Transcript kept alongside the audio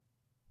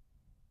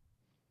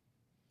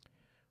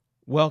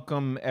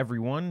Welcome,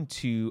 everyone,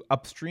 to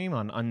Upstream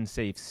on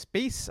Unsafe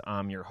Space.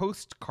 I'm your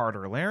host,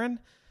 Carter Laren.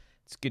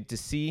 It's good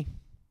to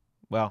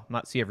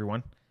not see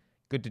everyone.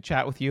 Good to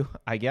chat with you,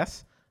 I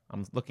guess.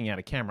 I'm looking at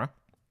a camera.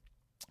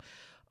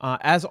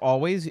 As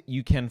always,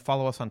 you can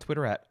follow us on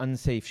Twitter at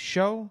Unsafe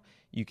Show.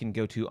 You can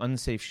go to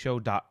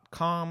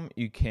unsafeshow.com.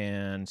 You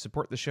can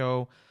support the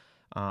show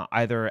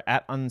either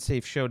at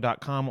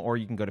unsafeshow.com or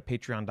you can go to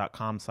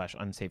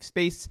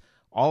patreon.com/unsafespace.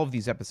 All of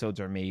these episodes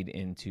are made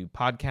into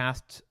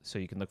podcasts, so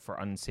you can look for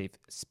Unsafe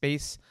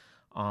Space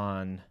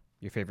on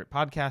your favorite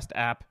podcast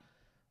app.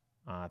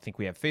 I think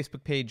we have a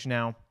Facebook page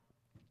now.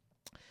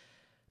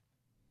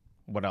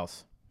 What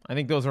else? I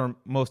think those are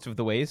most of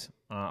the ways.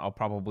 I'll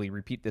probably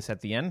repeat this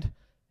at the end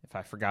if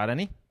I forgot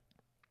any.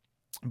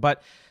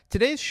 But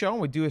today's show,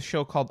 we do a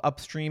show called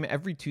Upstream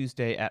every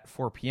Tuesday at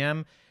 4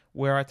 p.m.,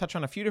 where I touch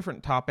on a few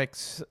different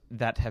topics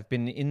that have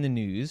been in the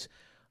news.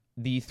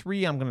 The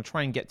three I'm going to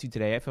try and get to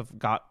today, if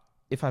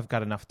I've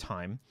got enough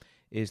time,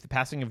 is the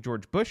passing of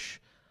George Bush,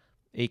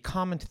 a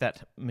comment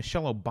that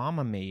Michelle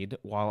Obama made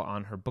while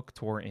on her book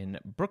tour in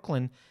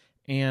Brooklyn,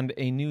 and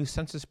a new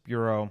Census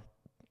Bureau,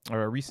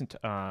 or a recent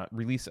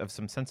release of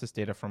some census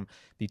data from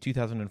the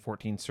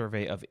 2014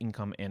 Survey of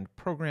Income and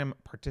Program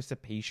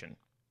Participation.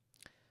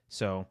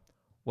 So,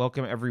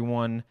 welcome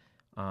everyone.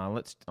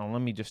 Let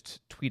me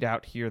just tweet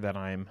out here that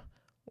I'm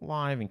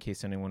live in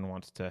case anyone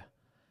wants to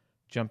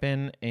jump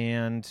in,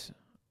 and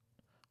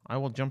I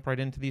will jump right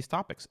into these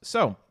topics.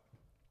 So,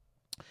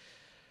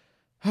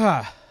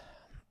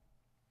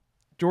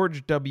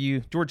 George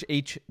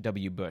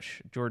H.W.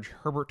 Bush, George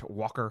Herbert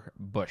Walker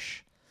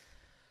Bush.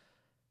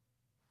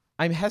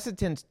 I'm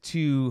hesitant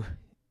to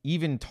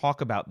even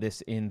talk about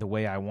this in the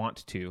way I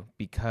want to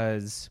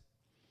because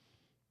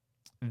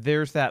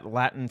there's that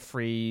Latin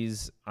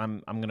phrase,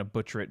 I'm going to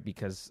butcher it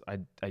because I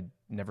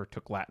never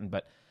took Latin,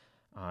 but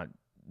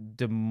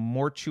de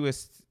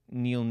mortuis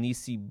nil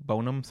nisi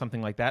bonum,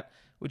 something like that,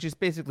 which is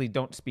basically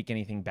don't speak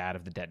anything bad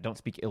of the dead. Don't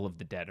speak ill of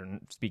the dead, or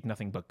speak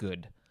nothing but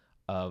good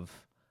of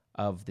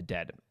the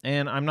dead.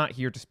 And I'm not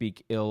here to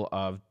speak ill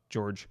of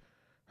George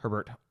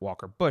Herbert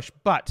Walker Bush,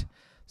 but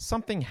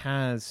something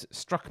has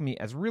struck me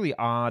as really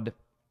odd,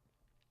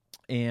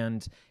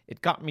 and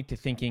it got me to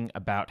thinking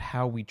about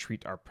how we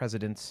treat our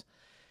presidents,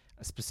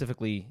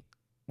 specifically,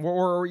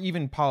 or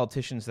even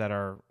politicians that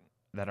are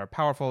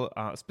powerful,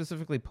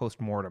 specifically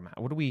post-mortem.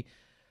 How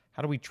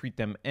do we treat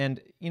them? And,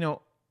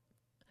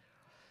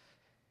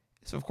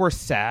 it's of course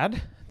sad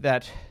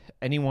that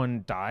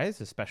anyone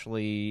dies,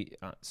 especially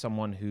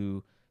someone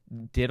who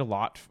did a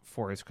lot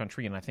for his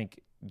country. And I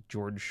think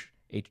George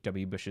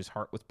H.W. Bush's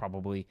heart was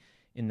probably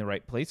in the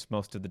right place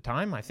most of the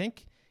time. I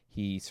think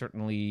he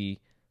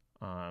certainly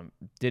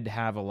did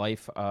have a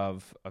life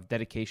of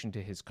dedication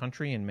to his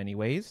country in many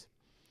ways.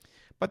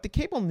 But the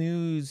cable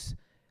news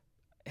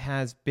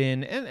has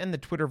been, and the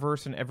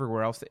Twitterverse and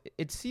everywhere else,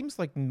 it seems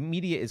like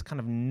media is kind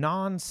of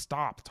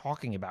nonstop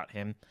talking about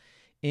him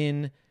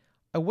in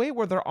a way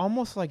where they're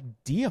almost like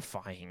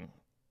deifying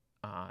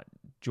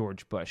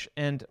George Bush.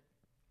 And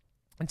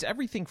it's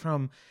everything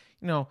from,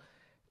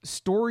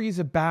 stories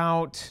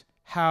about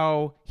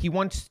how he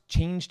once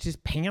changed his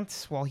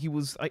pants while he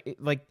was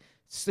like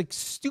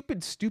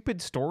stupid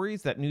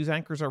stories that news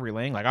anchors are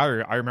relaying. Like,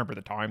 I remember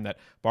the time that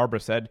Barbara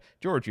said,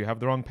 "George, you have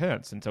the wrong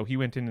pants." And so he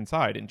went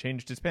inside and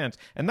changed his pants.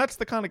 And that's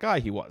the kind of guy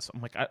he was. I'm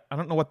like, I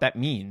don't know what that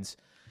means.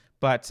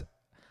 But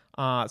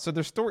so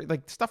there's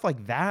stuff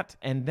like that.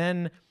 And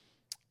then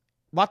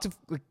lots of,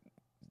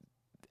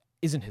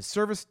 isn't his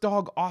service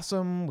dog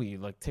awesome? We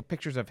take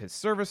pictures of his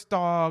service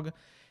dog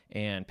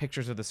and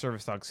pictures of the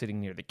service dog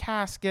sitting near the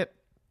casket.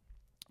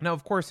 Now,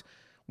 of course,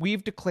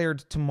 we've declared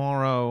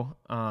tomorrow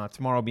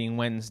being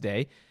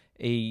Wednesday,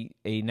 a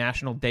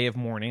national day of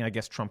mourning. I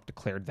guess Trump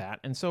declared that.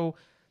 And so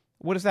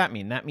what does that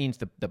mean? That means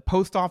the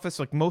post office,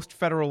 like most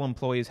federal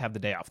employees, have the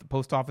day off. The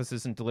post office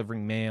isn't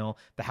delivering mail.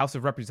 The House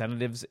of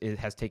Representatives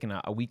has taken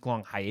a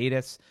week-long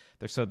hiatus.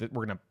 So that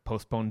we're going to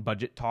postpone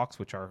budget talks,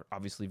 which are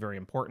obviously very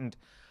important.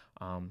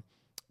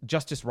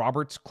 Justice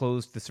Roberts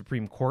closed the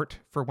Supreme Court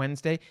for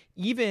Wednesday.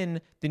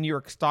 Even the New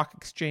York Stock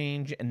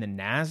Exchange and the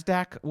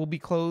NASDAQ will be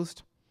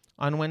closed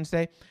on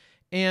Wednesday.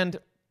 And,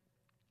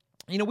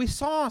 we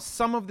saw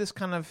some of this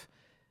kind of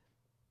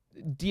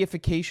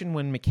deification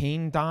when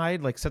McCain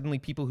died. Like, suddenly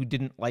people who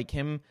didn't like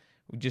him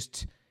would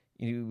just,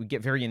 would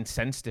get very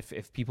incensed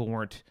if people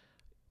weren't,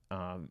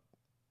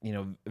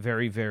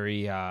 very,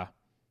 very, I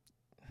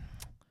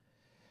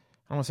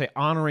don't want to say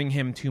honoring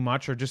him too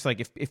much, or just like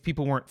if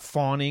people weren't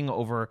fawning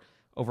over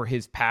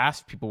his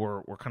past, people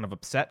were kind of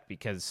upset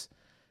because,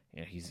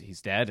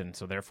 he's dead. And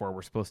so therefore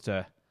we're supposed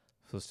to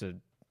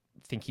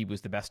think he was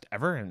the best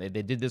ever. And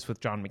they did this with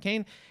John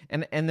McCain,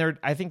 and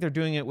I think they're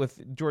doing it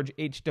with George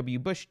H.W.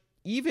 Bush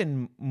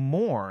even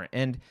more.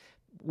 And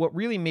what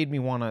really made me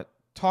want to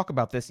talk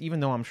about this, even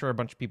though I'm sure a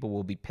bunch of people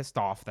will be pissed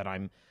off that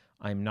I'm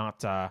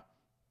not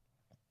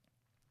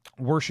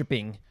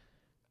worshiping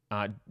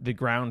the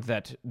ground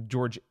that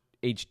George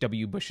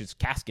H.W. Bush's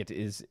casket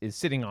is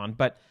sitting on.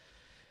 But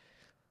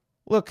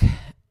look,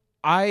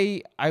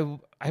 I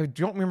I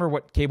don't remember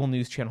what cable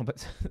news channel,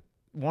 but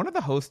one of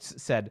the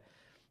hosts said,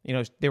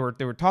 they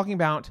were talking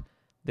about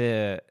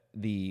the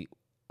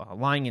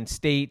lying in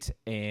state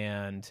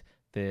and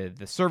the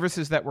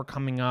services that were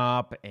coming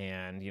up,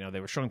 and they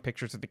were showing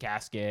pictures of the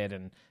casket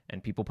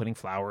and people putting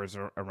flowers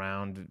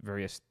around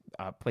various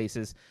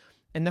places,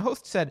 and the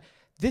host said,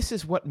 "This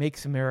is what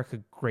makes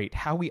America great,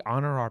 how we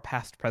honor our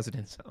past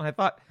presidents." And I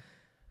thought,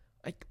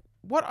 like,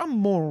 what a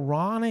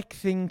moronic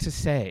thing to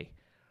say.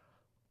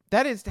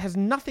 That has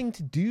nothing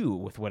to do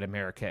with what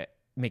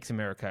makes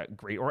America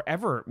great or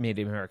ever made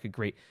America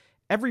great.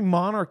 Every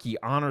monarchy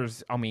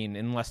honors,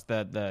 unless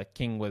the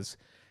king was,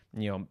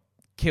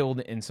 killed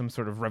in some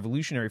sort of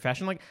revolutionary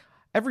fashion. Like,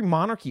 every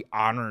monarchy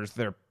honors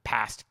their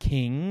past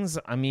kings.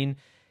 I mean,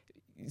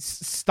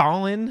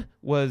 Stalin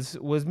was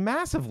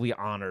massively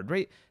honored,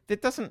 right?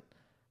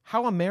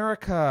 How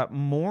America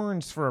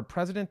mourns for a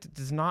president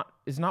is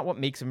not what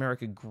makes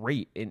America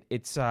great. And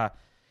it's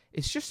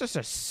just such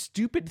a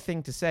stupid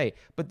thing to say.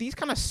 But these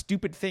kind of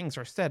stupid things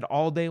are said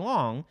all day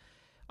long,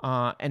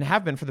 and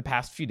have been for the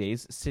past few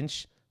days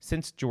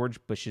since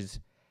George Bush's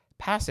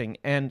passing.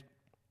 And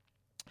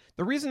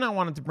the reason I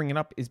wanted to bring it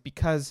up is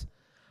because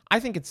I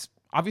think it's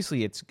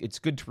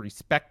good to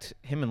respect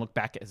him and look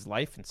back at his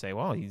life and say,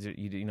 well, he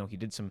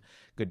did some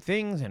good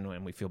things,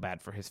 and we feel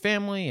bad for his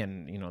family,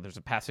 and there's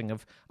a passing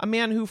of a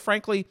man who,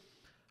 frankly,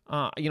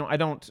 I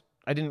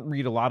didn't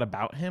read a lot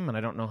about him, and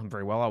I don't know him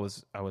very well. I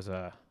was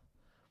a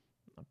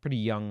pretty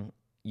young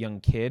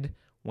kid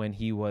when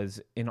he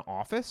was in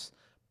office,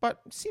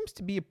 but seems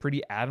to be a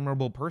pretty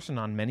admirable person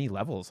on many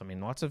levels. I mean,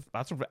 lots of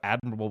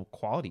admirable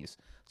qualities.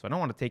 So I don't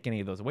want to take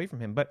any of those away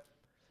from him, but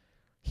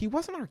he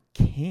wasn't our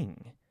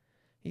king.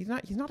 He's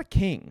not a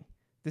king.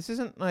 This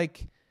isn't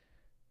like,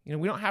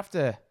 we don't have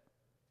to,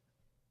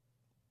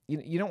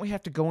 we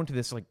have to go into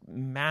this like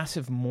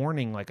massive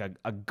mourning, like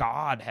a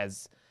god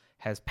has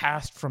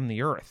passed from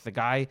the earth. The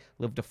guy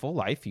lived a full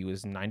life. He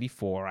was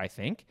 94, I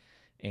think,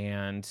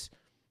 and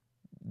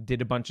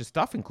did a bunch of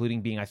stuff,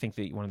 including being, I think,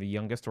 one of the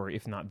youngest, or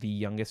if not the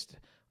youngest,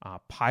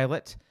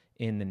 pilot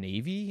in the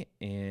Navy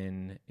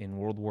in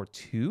World War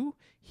II.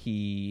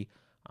 He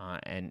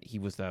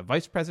was the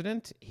vice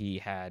president. He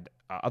had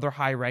other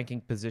high-ranking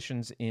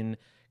positions in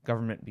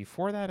government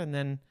before that, and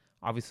then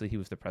obviously he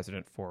was the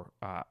president for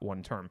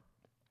one term.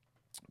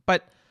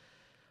 But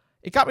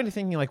it got me to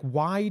thinking, like,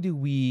 why do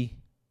we?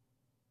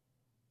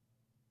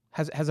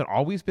 Has it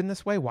always been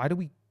this way? Why do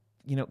we?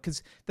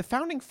 Because the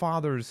founding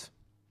fathers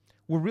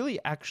were really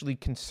actually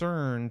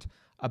concerned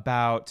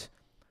about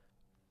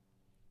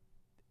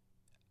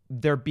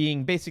there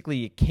being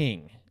basically a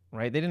king,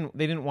 right? They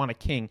didn't want a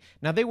king.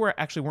 Now, they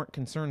weren't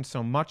concerned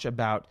so much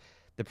about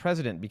the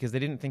president because they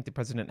didn't think the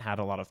president had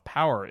a lot of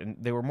power, and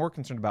they were more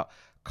concerned about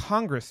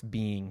Congress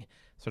being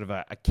sort of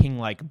a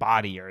king-like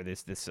body, or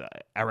this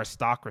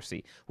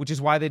aristocracy, which is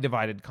why they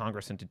divided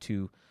Congress into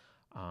two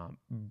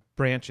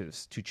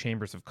branches, two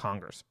chambers of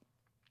Congress.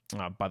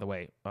 By the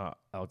way,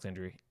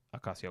 Alexandria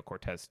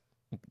Ocasio-Cortez,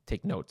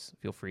 take notes,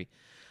 feel free.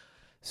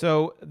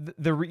 So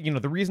the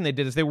reason they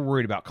did is they were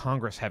worried about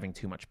Congress having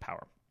too much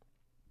power.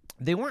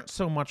 They weren't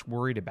so much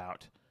worried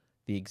about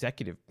the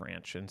executive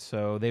branch, and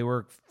so they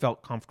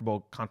felt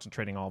comfortable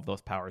concentrating all of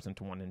those powers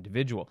into one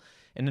individual.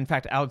 And in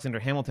fact, Alexander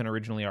Hamilton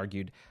originally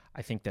argued,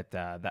 I think, that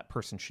the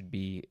president should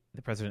be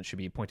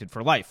appointed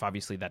for life.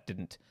 Obviously, that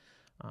didn't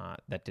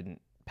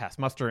pass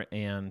muster,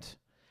 and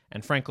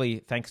frankly,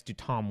 thanks to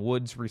Tom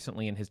Woods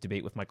recently in his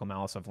debate with Michael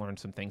Malice, I've learned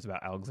some things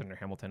about Alexander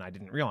Hamilton I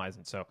didn't realize,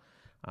 and so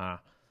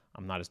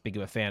I'm not as big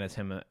of a fan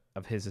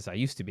of his as I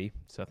used to be.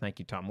 So thank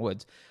you, Tom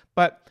Woods.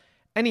 But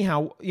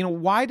anyhow,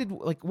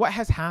 what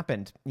has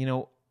happened?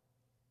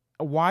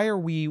 Why are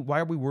we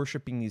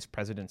worshiping these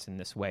presidents in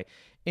this way?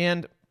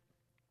 And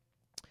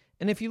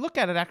if you look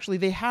at it, actually,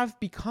 they have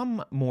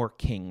become more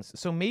kings.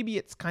 So maybe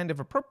it's kind of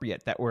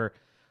appropriate that we're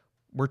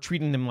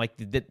treating them like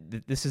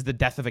this is the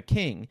death of a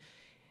king.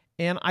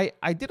 And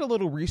I did a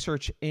little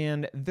research,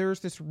 and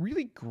there's this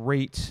really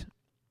great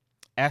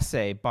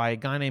essay by a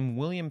guy named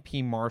William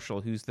P.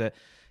 Marshall, is,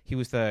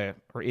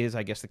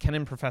 I guess, the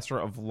Kennan Professor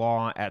of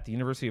Law at the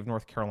University of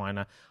North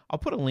Carolina. I'll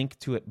put a link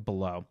to it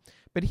below.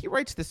 But he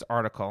writes this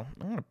article.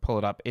 I'm going to pull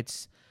it up.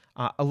 It's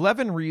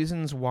 11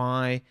 Reasons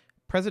Why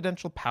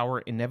Presidential Power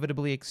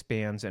Inevitably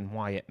Expands and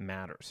Why It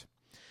Matters.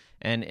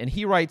 And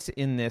he writes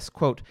in this,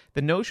 quote,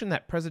 "The notion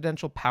that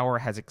presidential power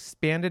has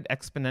expanded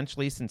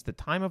exponentially since the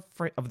time of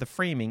the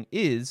framing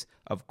is,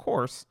 of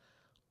course,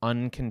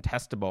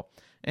 uncontestable."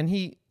 And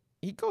he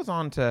goes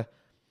on to,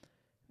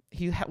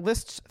 he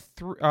lists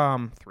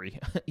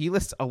he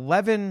lists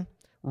 11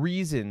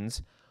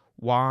 reasons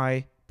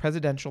why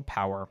presidential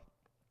power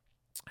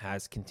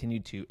has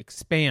continued to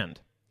expand.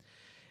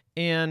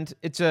 And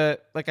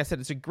like I said,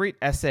 it's a great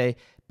essay,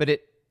 but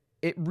it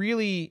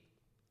really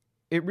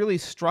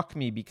struck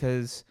me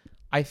because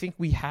I think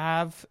we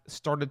have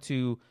started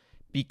to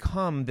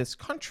become this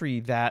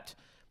country that,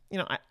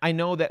 I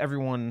know that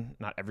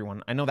not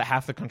everyone, I know that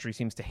half the country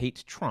seems to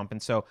hate Trump,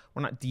 and so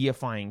we're not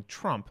deifying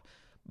Trump,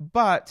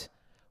 but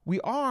we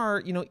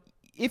are,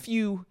 if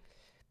you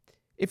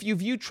if you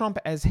view Trump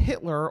as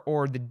Hitler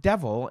or the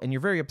devil and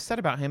you're very upset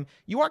about him,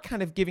 you are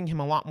kind of giving him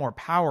a lot more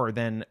power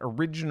than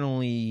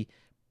originally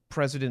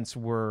presidents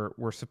were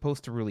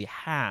supposed to really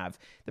have.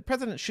 The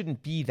president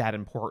shouldn't be that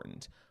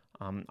important.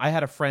 I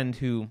had a friend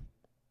who,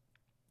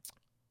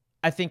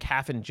 I think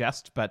half in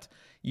jest, but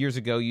years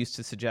ago used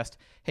to suggest,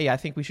 hey, I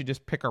think we should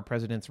just pick our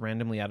presidents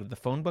randomly out of the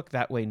phone book.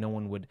 That way no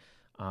one would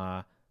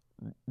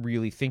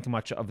really think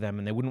much of them,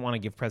 and they wouldn't want to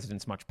give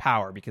presidents much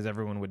power because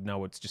everyone would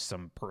know it's just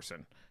some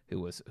person who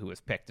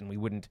was picked, and we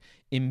wouldn't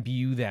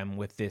imbue them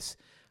with this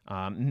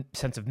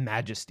sense of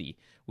majesty,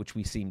 which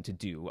we seem to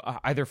do,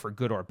 either for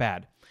good or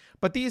bad.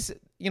 But these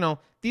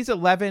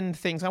 11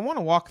 things, I want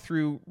to walk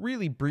through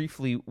really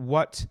briefly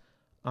what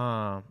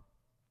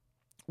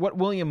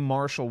William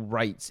Marshall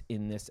writes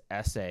in this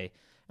essay.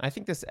 And I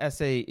think this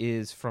essay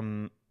is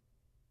from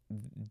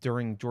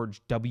during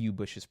George W.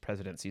 Bush's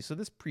presidency, so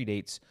this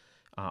predates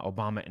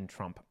Obama and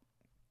Trump.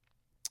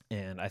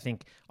 And I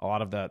think a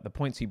lot of the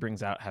points he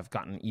brings out have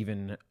gotten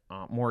even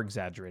more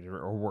exaggerated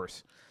or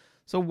worse.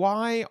 So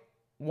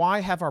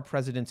why have our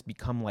presidents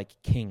become like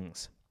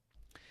kings?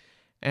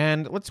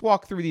 And let's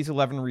walk through these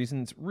 11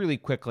 reasons really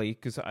quickly,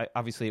 because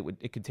obviously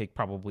it could take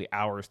probably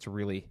hours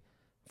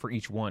for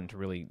each one to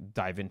really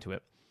dive into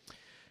it.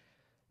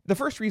 The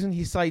first reason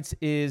he cites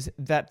is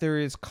that there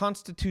is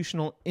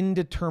constitutional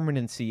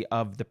indeterminacy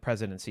of the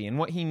presidency. And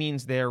what he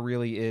means there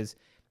really is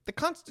the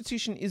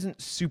Constitution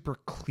isn't super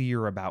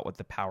clear about what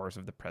the powers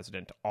of the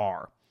president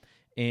are.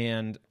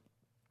 And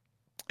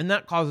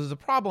that causes a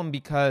problem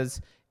because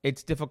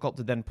it's difficult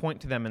to then point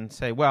to them and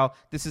say, well,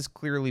 this is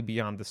clearly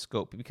beyond the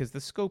scope, because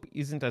the scope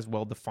isn't as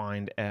well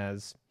defined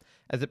as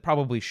it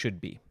probably should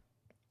be.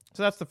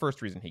 So that's the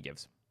first reason he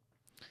gives.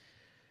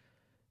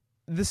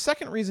 The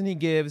second reason he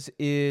gives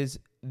is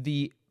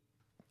the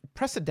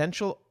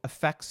precedential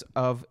effects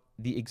of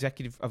the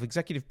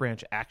executive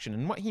branch action.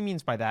 And what he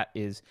means by that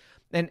is,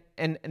 and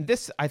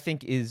this I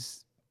think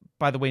is,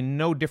 by the way,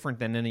 no different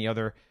than any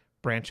other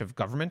branch of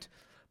government,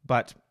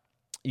 but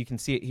you can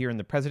see it here in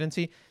the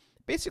presidency.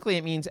 Basically,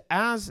 it means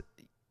as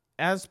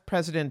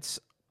presidents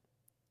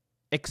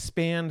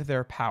expand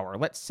their power,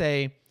 let's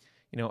say,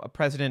 a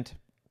president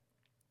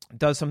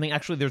does something.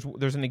 Actually,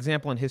 there's an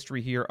example in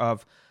history here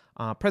of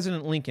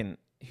President Lincoln,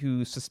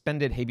 who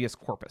suspended habeas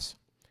corpus.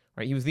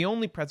 Right, he was the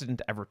only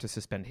president ever to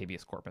suspend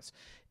habeas corpus,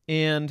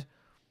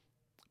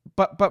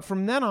 but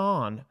from then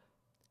on,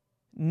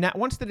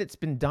 once that it's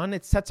been done,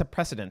 it sets a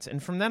precedence,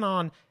 and from then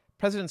on,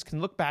 presidents can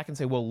look back and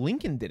say, well,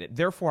 Lincoln did it,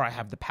 therefore I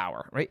have the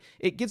power. Right,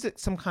 it gives it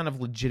some kind of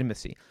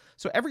legitimacy.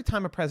 So every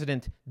time a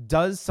president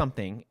does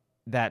something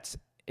that's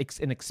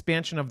an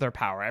expansion of their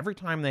power, every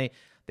time they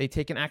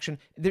take an action,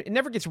 it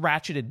never gets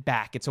ratcheted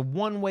back. It's a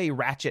one-way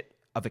ratchet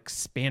of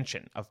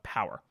expansion of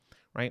power.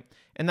 Right,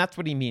 and that's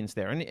what he means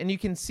there, and you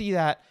can see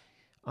that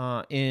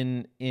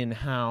in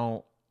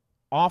how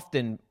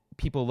often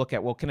people look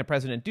at, well, can a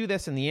president do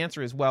this? And the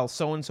answer is, well,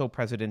 so and so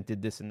president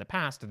did this in the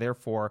past,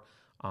 therefore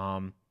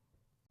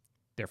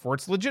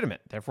it's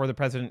legitimate. Therefore, the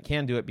president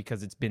can do it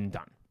because it's been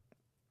done.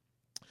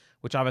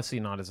 Which obviously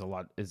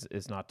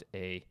is not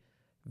a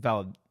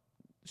valid,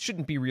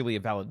 shouldn't be really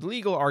a valid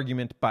legal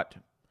argument, but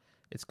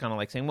it's kind of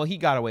like saying, well, he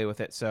got away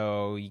with it,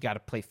 so you got to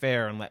play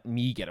fair and let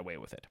me get away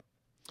with it.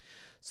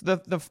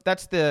 So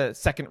that's the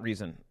second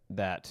reason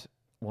that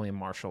William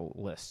Marshall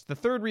lists. The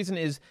third reason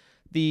is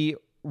the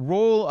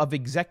role of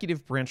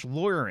executive branch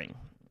lawyering.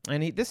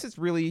 And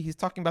he's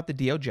talking about the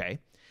DOJ.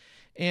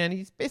 And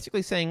he's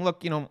basically saying,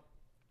 look,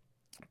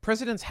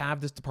 presidents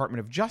have this Department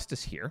of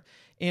Justice here,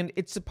 and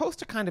it's supposed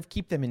to kind of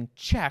keep them in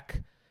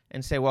check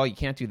and say, well, you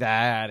can't do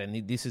that,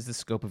 and this is the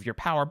scope of your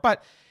power.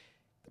 But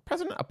the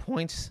president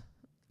appoints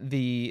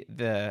the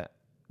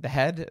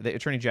head, the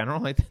attorney general.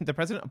 The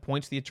president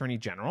appoints the attorney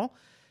general.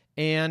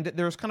 And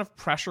there's kind of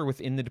pressure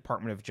within the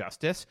Department of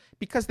Justice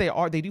because they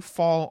do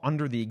fall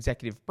under the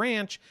executive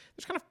branch.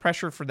 There's kind of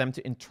pressure for them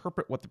to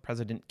interpret what the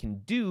president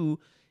can do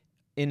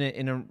in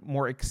a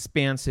more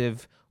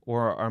expansive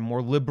or a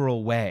more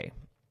liberal way.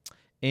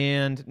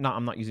 And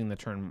I'm not using the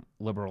term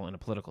liberal in a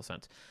political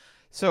sense.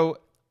 So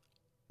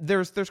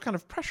there's kind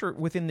of pressure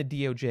within the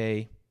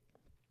DOJ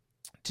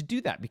to do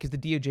that because the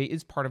DOJ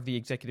is part of the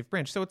executive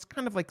branch. So it's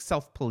kind of like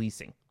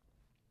self-policing.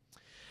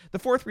 The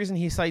fourth reason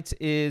he cites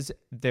is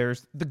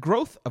there's the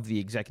growth of the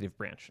executive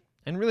branch.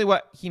 And really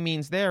what he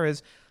means there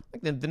is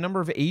like the number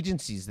of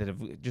agencies that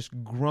have just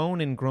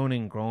grown and grown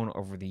and grown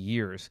over the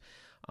years.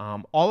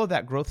 All of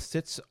that growth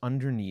sits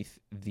underneath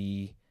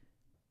the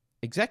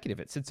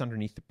executive. It sits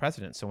underneath the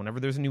president. So whenever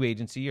there's a new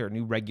agency or a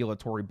new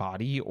regulatory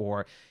body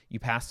or you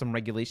pass some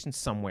regulations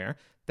somewhere,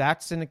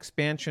 that's an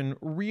expansion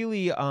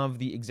really of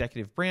the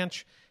executive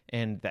branch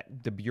and that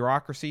the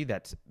bureaucracy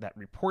that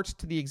reports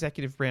to the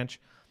executive branch.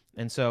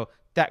 And so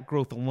that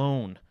growth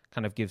alone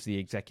kind of gives the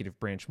executive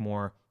branch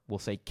more, we'll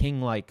say,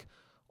 king-like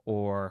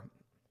or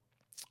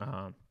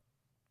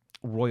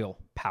royal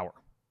power.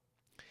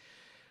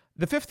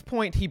 The fifth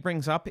point he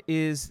brings up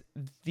is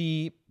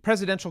the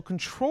presidential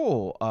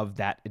control of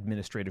that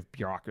administrative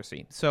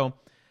bureaucracy. So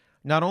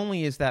not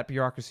only is that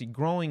bureaucracy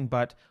growing,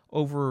 but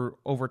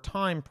over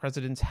time,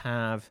 presidents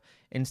have,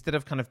 instead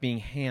of kind of being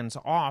hands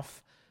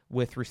off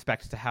with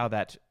respect to how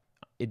that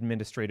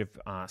administrative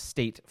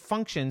state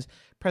functions,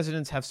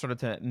 presidents have started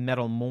to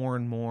meddle more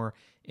and more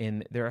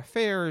in their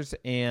affairs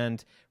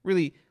and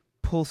really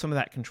pull some of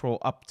that control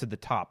up to the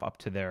top, up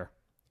to their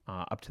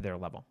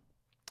level.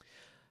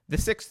 The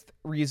sixth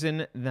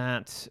reason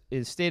that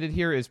is stated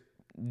here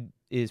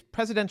is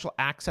presidential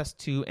access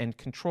to and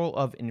control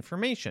of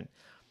information.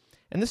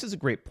 And this is a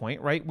great point,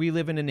 right? We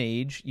live in an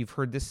age, you've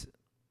heard this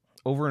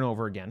over and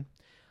over again,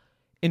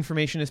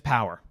 information is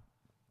power.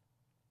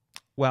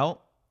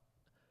 Well,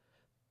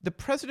 the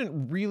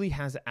president really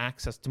has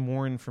access to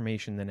more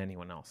information than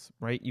anyone else,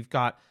 right? You've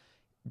got,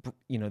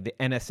 the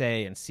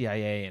NSA and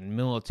CIA and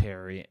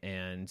military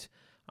and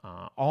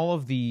all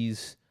of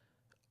these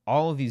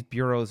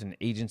bureaus and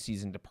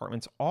agencies and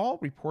departments all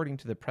reporting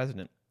to the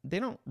president. They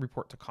don't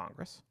report to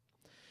Congress.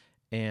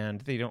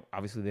 And they don't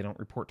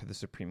report to the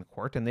Supreme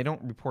Court, and they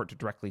don't report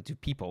directly to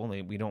people.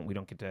 We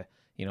don't get to,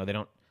 they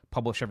don't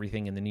publish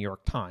everything in the New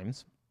York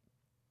Times.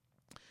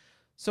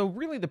 So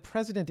really the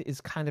president is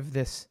kind of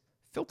this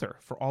filter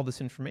for all this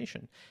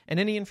information.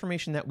 And any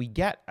information that we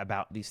get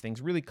about these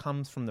things really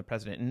comes from the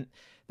president. And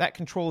that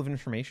control of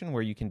information,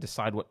 where you can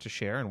decide what to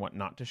share and what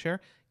not to share,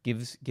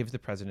 gives the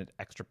president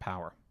extra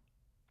power.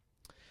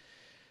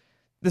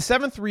 The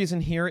seventh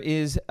reason here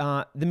is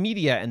the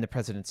media and the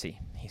presidency.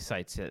 He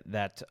cites it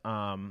that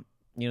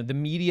the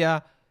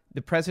media,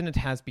 the president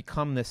has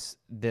become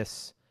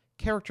this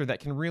character that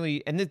can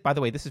really, and this, by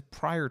the way, this is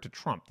prior to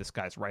Trump. This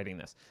guy's writing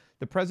this.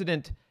 The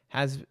president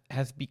has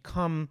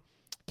become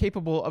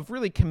capable of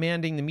really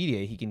commanding the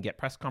media. He can get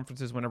press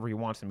conferences whenever he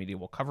wants. The media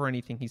will cover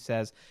anything he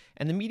says,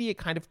 and the media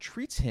kind of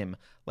treats him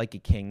like a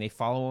king. They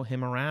follow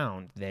him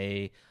around.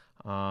 They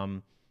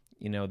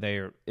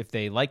if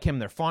they like him,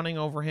 they're fawning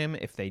over him.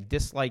 If they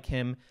dislike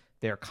him,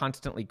 they're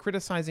constantly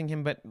criticizing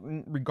him. But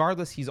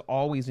regardless, he's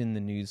always in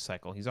the news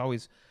cycle. He's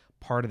always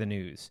part of the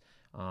news.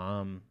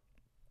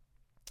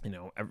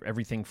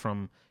 Everything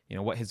from,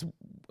 what his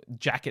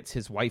jackets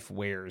his wife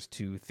wears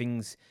to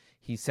things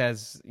he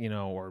says,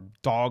 or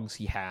dogs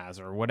he has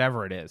or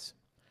whatever it is.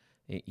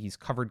 He's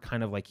covered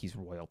kind of like he's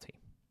royalty.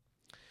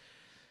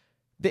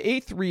 The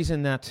eighth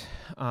reason that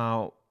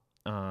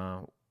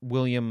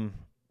William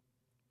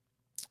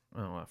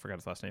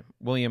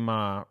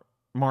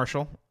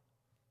Marshall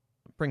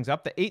brings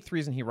up, the eighth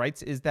reason he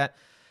writes is that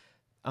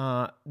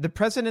the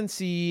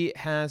presidency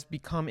has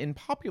become in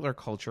popular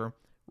culture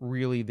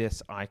really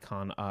this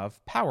icon of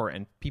power,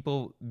 and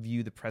people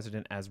view the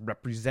president as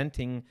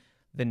representing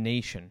the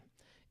nation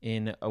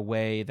in a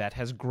way that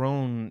has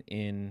grown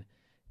in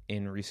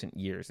recent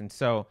years. And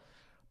so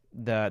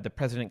the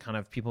president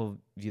people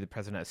view the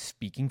president as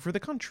speaking for the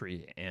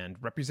country and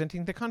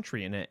representing the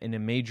country in a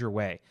major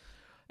way.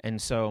 And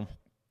so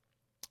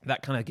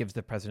that kind of gives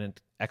the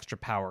president extra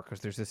power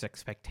because there's this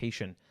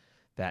expectation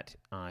that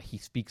he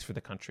speaks for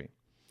the country.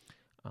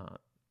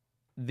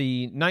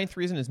 The ninth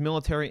reason is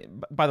military.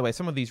 By the way,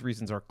 some of these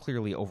reasons are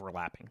clearly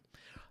overlapping.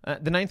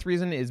 The ninth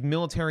reason is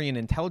military and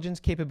intelligence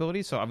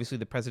capabilities. So obviously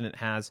the president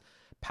has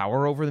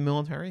power over the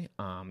military.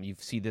 You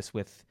see this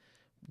with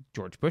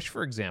George Bush,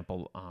 for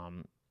example,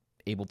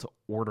 able to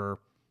order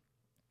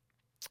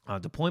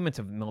deployments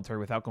of military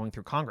without going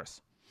through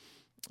Congress.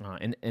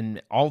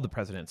 And all the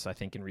presidents, I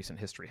think, in recent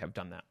history have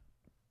done that.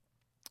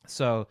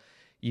 So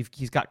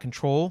he's got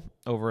control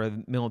over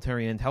the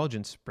military and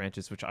intelligence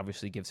branches, which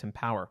obviously gives him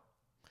power.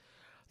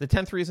 The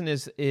 10th reason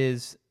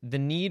is the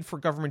need for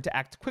government to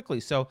act quickly.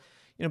 So,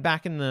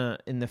 back in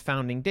the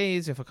founding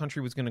days, if a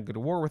country was going to go to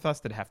war with us,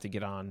 they'd have to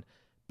get on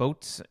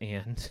boats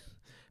and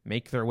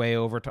make their way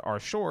over to our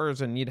shores,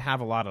 and you'd have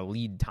a lot of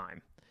lead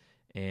time.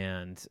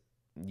 And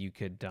you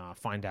could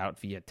find out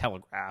via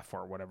telegraph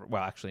or whatever.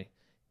 Well, actually,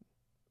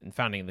 in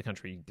founding the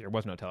country, there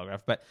was no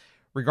telegraph, but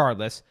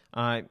regardless,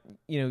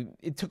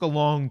 it took a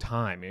long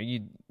time.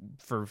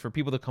 For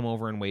people to come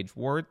over and wage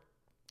war, it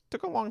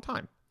took a long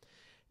time.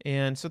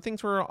 And so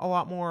things were a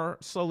lot more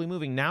slowly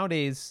moving.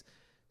 Nowadays,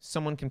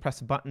 someone can press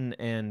a button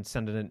and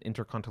send an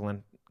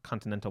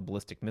intercontinental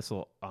ballistic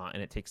missile,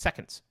 and it takes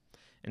seconds.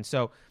 And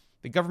so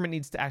the government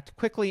needs to act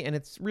quickly, and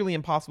it's really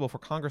impossible for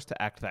Congress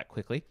to act that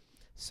quickly.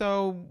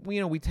 So,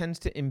 we tend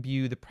to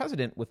imbue the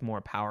president with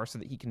more power so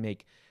that he can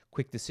make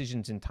quick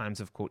decisions in times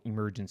of, quote,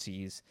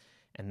 emergencies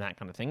and that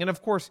kind of thing. And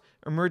of course,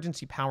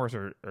 emergency powers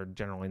are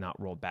generally not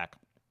rolled back.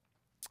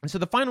 And so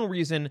the final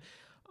reason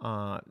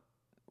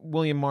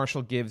William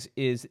Marshall gives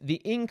is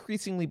the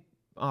increasingly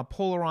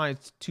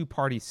polarized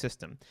two-party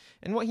system.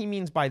 And what he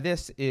means by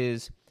this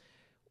is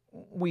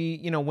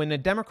when a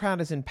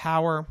Democrat is in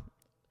power,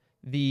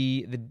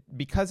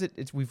 because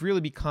we've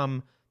really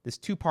become this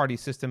two-party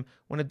system.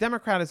 When a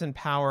Democrat is in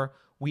power,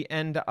 we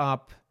end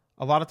up,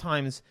 a lot of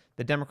times,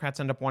 the Democrats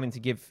end up wanting to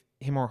give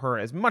him or her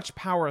as much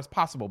power as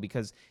possible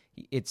because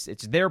it's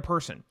their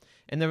person.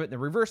 And the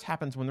reverse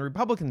happens when the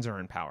Republicans are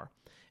in power.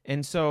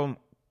 And so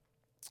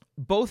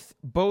both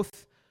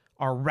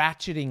are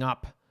ratcheting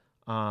up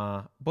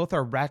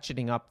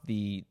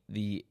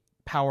the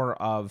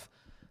power of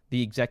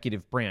the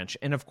executive branch.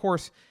 And of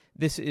course,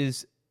 this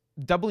is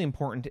doubly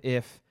important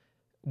if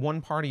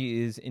one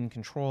party is in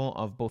control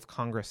of both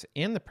Congress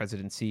and the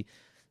presidency,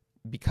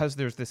 because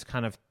there's this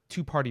kind of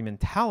two-party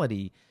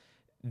mentality.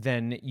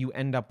 Then you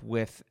end up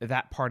with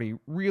that party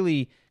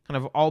really kind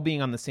of all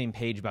being on the same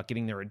page about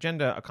getting their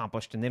agenda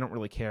accomplished, and they don't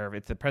really care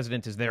if the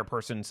president is their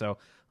person. So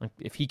like,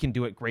 if he can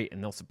do it, great,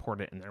 and they'll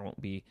support it, and there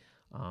won't be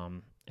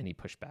any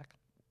pushback.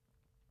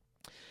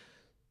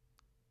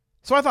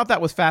 So I thought that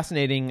was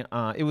fascinating.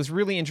 It was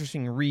really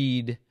interesting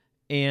read,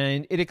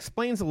 and it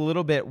explains a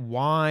little bit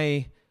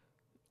why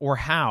or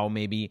how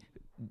maybe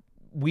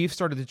we've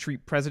started to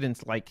treat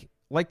presidents like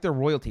they're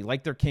royalty,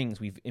 like they're kings.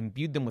 We've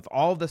imbued them with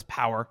all of this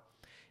power.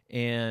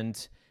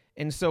 And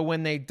so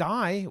when they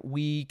die,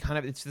 we kind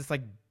of, it's this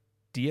like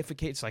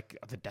deificate, it's like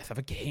the death of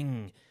a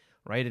king,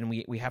 right? And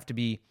we have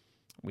to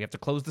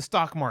close the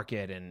stock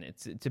market, and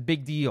it's a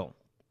big deal.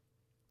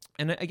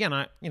 And again,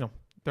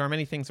 there are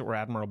many things that were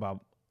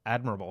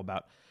admirable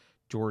about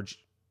George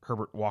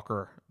Herbert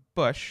Walker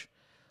Bush,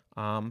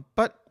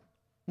 but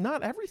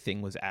not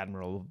everything was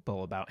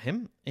admirable about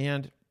him.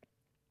 And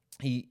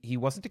he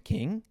wasn't a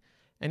king,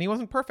 and he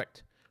wasn't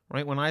perfect,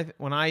 right? When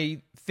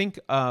I think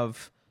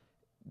of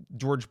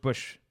George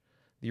Bush,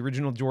 the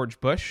original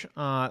George Bush,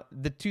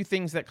 the two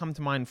things that come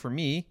to mind for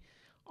me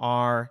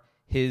are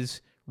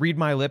his read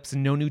my lips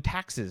and no new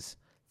taxes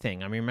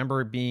thing. I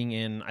remember being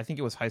in, I think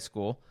it was high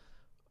school.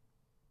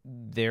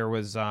 There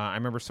was, I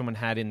remember someone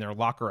had in their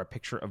locker a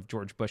picture of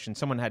George Bush, and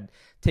someone had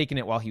taken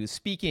it while he was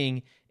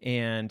speaking,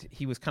 and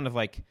he was kind of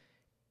like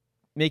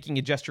making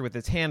a gesture with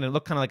his hand, and it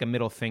looked kind of like a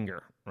middle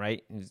finger,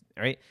 right?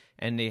 Right?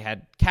 And they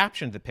had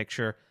captioned the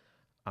picture,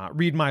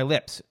 read my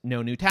lips,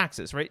 no new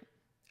taxes, right?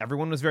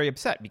 Everyone was very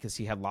upset because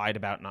he had lied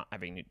about not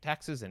having new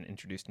taxes and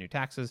introduced new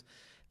taxes.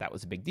 That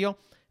was a big deal.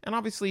 And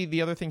obviously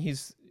the other thing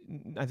he's,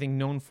 I think,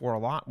 known for a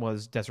lot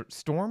was Desert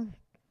Storm.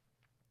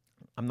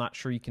 I'm not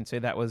sure you can say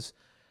that was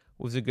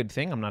a good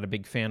thing. I'm not a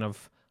big fan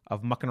of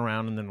mucking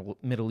around in the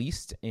Middle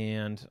East,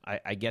 and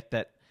I get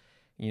that,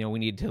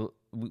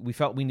 we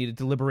felt we needed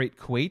to liberate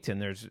Kuwait,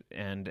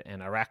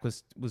 and Iraq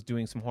was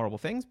doing some horrible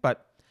things,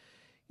 but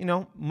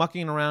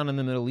mucking around in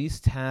the Middle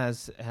East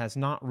has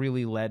not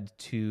really led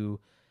to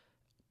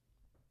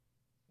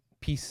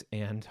peace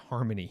and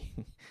harmony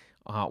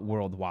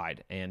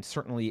worldwide, and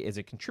certainly is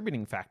a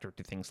contributing factor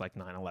to things like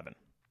 9/11.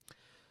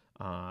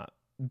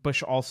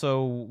 Bush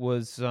also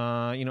was,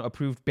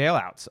 approved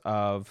bailouts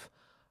of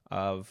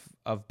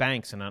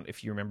banks, and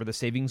if you remember the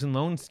savings and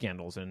loan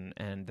scandals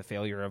and the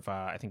failure of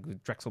I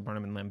think Drexel,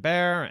 Burnham, and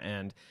Lambert,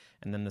 and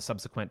then the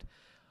subsequent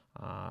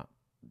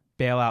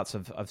bailouts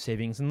of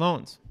savings and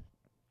loans.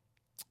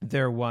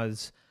 There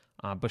was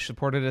Bush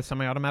supported a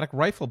semi-automatic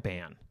rifle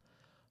ban.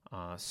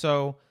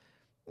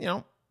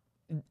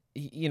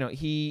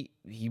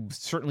 He was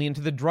certainly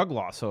into the drug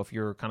law. So if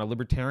you're kind of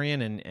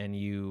libertarian and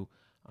you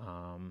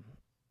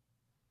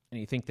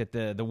think that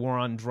the war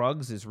on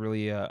drugs is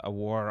really a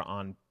war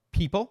on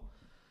people,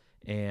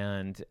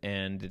 and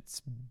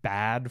it's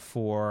bad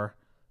for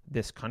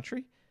this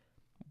country,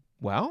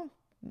 well,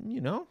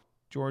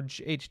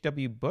 George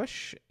H.W.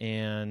 Bush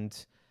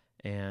and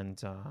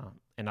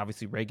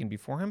obviously Reagan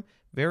before him,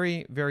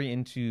 very, very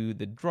into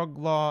the drug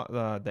law,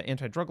 the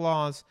anti-drug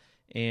laws,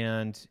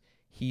 and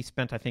he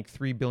spent, I think,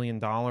 $3 billion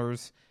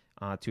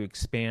to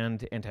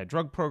expand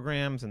anti-drug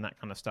programs and that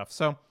kind of stuff.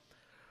 So,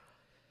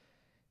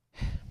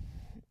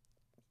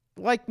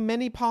 like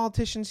many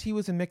politicians, he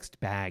was a mixed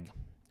bag.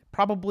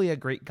 Probably a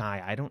great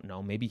guy. I don't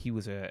know. Maybe he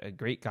was a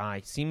great guy.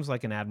 Seems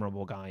like an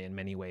admirable guy in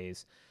many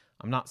ways.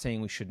 I'm not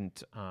saying we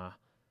shouldn't, have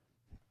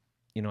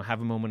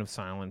a moment of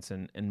silence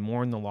and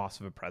mourn the loss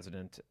of a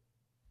president.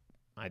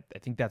 I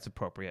think that's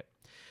appropriate.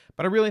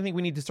 But I really think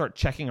we need to start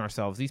checking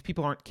ourselves. These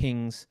people aren't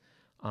kings.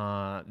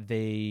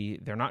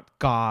 They're not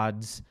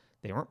gods.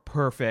 They aren't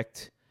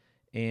perfect.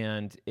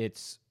 And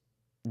it's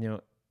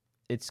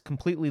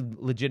completely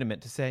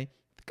legitimate to say,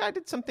 the guy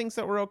did some things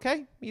that were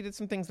okay. He did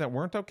some things that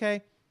weren't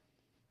okay.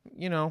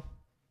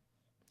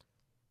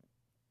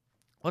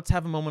 Let's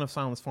have a moment of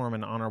silence for him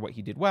and honor what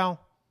he did well.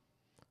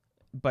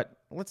 But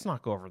let's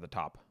not go over the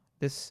top.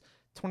 This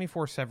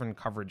 24/7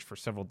 coverage for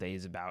several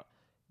days about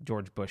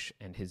George Bush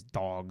and his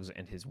dogs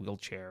and his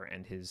wheelchair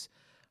and his,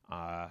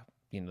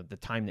 the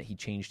time that he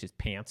changed his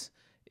pants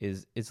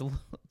it's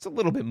a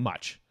little bit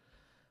much.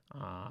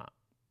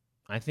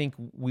 I think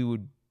we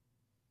would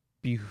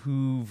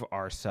behoove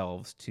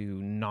ourselves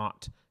to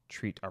not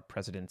treat our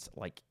presidents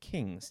like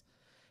kings,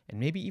 and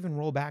maybe even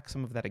roll back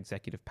some of that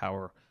executive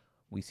power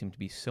we seem to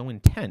be so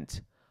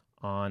intent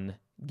on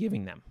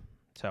giving them.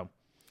 So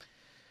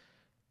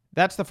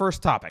that's the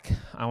first topic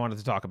I wanted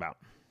to talk about.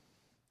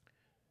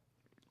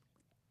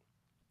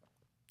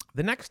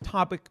 The next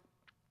topic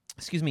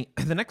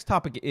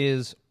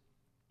is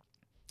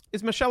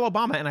Michelle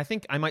Obama, and I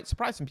think I might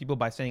surprise some people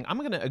by saying I'm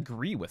going to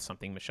agree with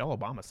something Michelle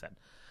Obama said.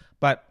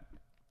 But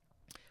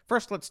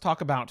first, let's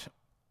talk about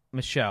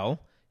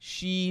Michelle.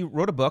 She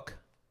wrote a book.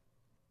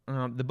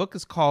 The book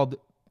is called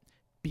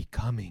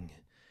Becoming.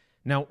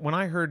 Now, when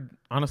I heard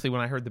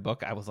the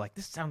book, I was like,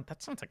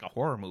 that sounds like a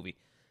horror movie.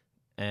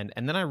 And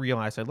then I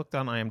realized, I looked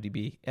on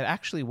IMDb, it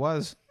actually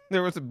was,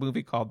 there was a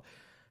movie called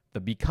The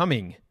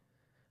Becoming.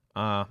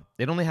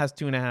 It only has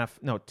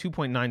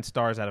 2.9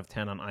 stars out of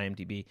 10 on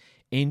IMDb.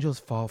 Angels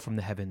fall from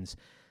the heavens,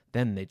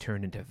 then they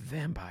turn into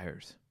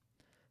vampires.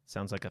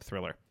 Sounds like a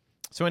thriller.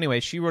 So anyway,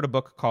 she wrote a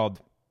book called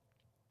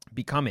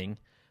Becoming,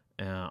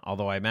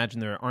 although I imagine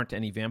there aren't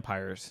any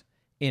vampires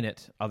in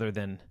it other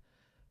than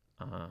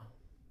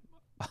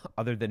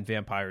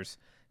vampires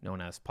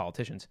known as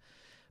politicians.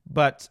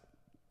 But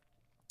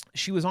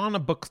she was on a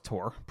book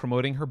tour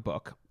promoting her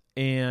book,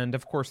 and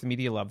of course the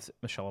media loves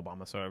Michelle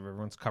Obama, so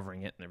everyone's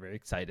covering it and they're very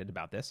excited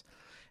about this.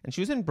 And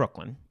she was in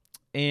Brooklyn,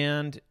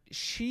 and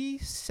she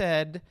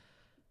said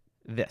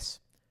this,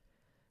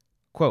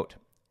 quote,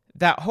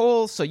 "That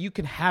whole so you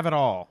can have it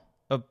all."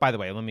 Oh, by the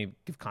way, let me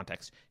give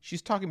context.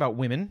 She's talking about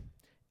women,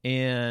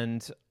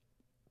 and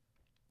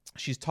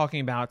she's talking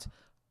about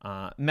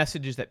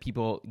messages that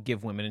people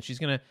give women, and she's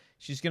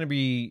gonna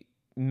be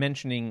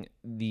mentioning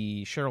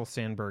the Sheryl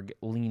Sandberg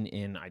lean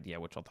in idea,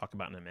 which I'll talk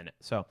about in a minute.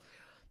 So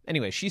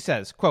anyway, she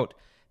says, quote,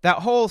 "That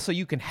whole so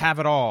you can have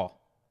it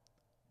all.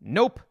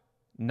 Nope,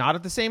 not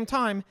at the same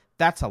time.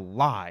 That's a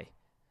lie.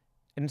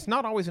 And it's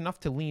not always enough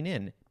to lean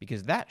in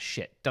because that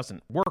shit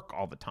doesn't work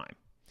all the time."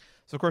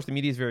 So, of course, the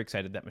media is very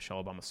excited that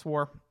Michelle Obama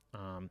swore.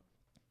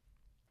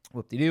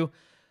 Whoop-de-doo.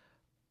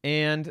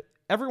 And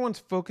everyone's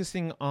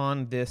focusing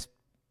on this,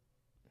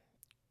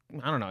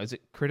 I don't know, is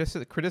it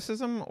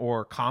criticism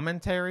or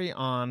commentary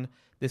on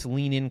this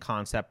lean-in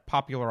concept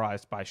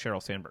popularized by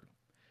Sheryl Sandberg.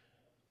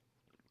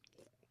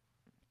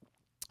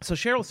 So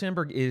Sheryl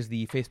Sandberg is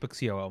the Facebook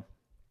COO.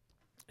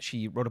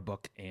 She wrote a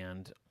book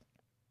and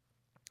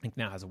I think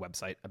now has a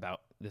website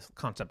about this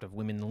concept of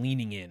women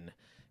leaning in,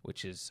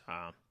 which is,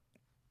 her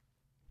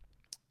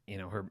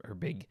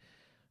big,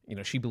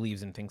 she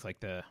believes in things like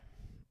the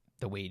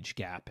wage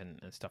gap and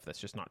stuff that's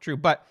just not true.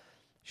 But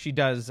she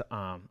does,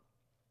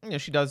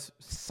 she does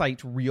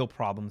cite real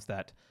problems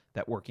that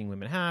working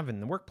women have in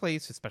the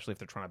workplace, especially if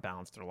they're trying to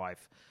balance their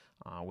life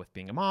with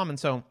being a mom. And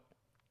so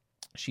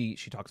she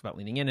talks about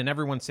leaning in, and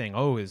everyone's saying,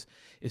 "Oh, is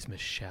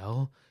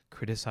Michelle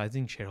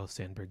criticizing Sheryl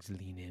Sandberg's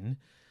lean in?"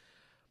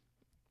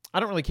 I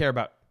don't really care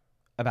about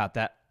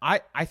that.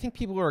 I think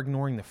people are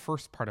ignoring the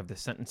first part of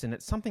this sentence, and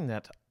it's something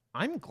that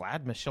I'm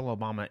glad Michelle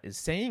Obama is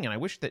saying, and I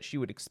wish that she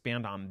would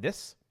expand on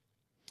this.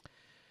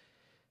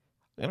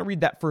 I'm going to read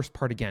that first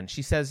part again.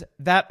 She says,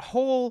 "That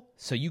whole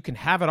so you can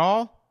have it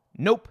all?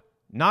 Nope,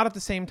 not at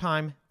the same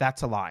time.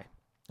 That's a lie."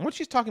 And what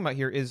she's talking about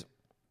here is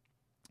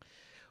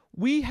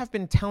we have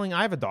been telling,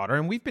 I have a daughter,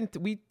 and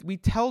we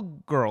tell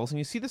girls, and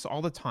you see this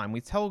all the time, we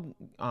tell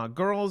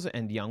girls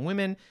and young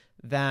women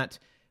that,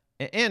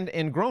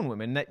 and grown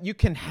women, that you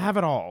can have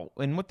it all.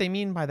 And what they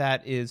mean by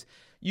that is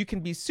you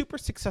can be super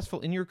successful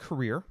in your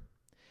career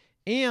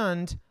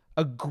and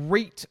a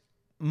great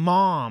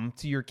mom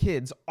to your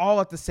kids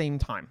all at the same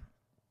time.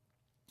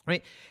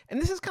 Right?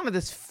 And this is kind of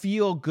this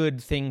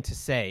feel-good thing to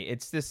say.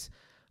 It's this,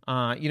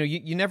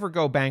 you never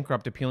go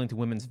bankrupt appealing to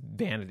women's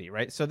vanity,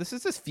 right? So this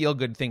is this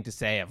feel-good thing to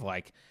say of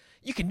like,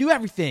 you can do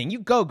everything. You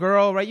go,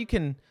 girl, right? You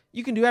can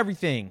do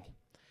everything.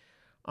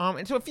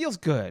 And so it feels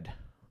good.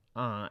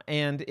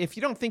 And if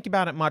you don't think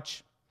about it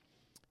much,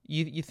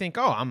 you think,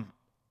 oh,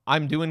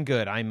 I'm doing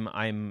good.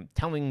 I'm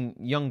telling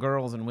young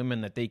girls and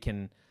women that they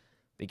can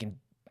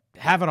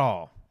have it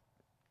all.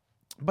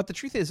 But the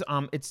truth is,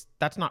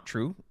 that's not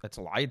true. That's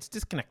a lie. It's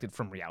disconnected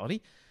from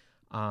reality.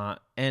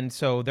 And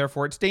so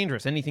therefore it's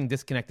dangerous. Anything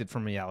disconnected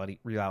from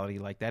reality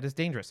like that is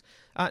dangerous.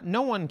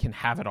 No one can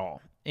have it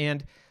all.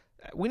 And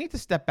we need to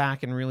step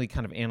back and really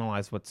kind of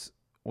analyze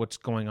what's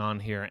going on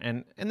here.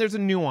 And there's a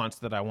nuance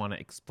that I want to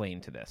explain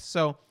to this.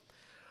 So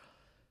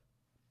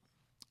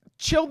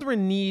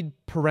children need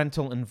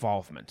parental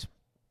involvement,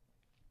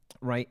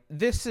 right?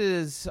 This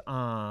is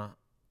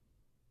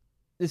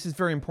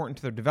very important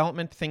to their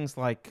development. Things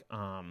like,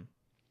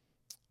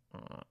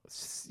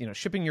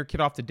 shipping your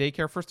kid off to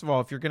daycare. First of all,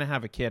 if you're going to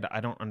have a kid, I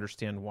don't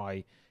understand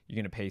why you're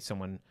going to pay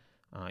someone,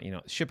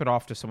 ship it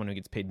off to someone who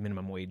gets paid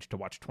minimum wage to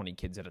watch 20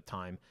 kids at a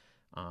time.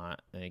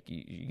 Like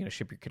you're going to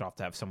ship your kid off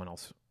to have someone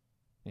else,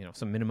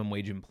 some minimum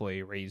wage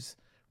employee raise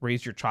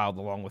your child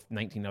along with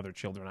 19 other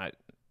children. I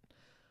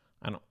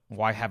don't,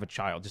 why have a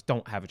child? Just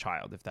don't have a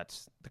child if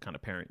that's the kind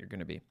of parent you're going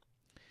to be.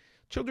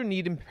 Children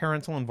need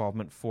parental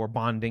involvement for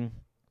bonding.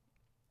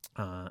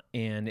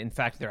 And in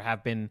fact, there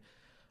have been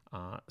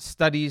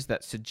studies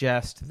that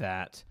suggest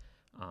that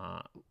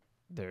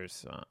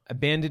there's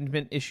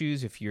abandonment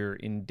issues if you're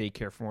in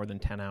daycare for more than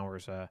 10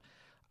 hours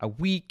a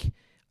week.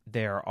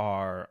 There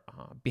are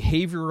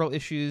behavioral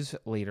issues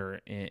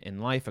later in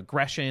life,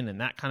 aggression and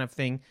that kind of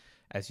thing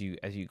as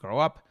you grow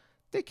up.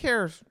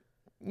 Daycare,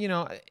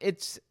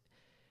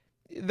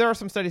 there are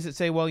some studies that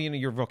say, well,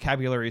 your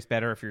vocabulary is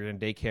better if you're in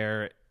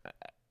daycare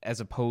as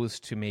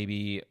opposed to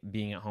maybe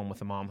being at home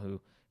with a mom who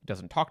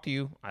doesn't talk to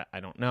you. I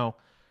don't know.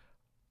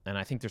 And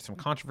I think there's some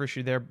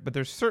controversy there, but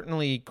there's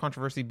certainly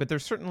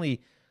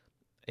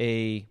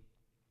a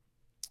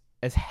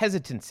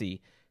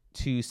hesitancy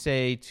to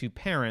say to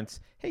parents,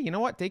 hey, you know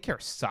what?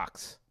 Daycare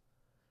sucks.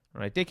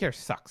 Right? Daycare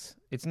sucks.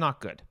 It's not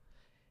good.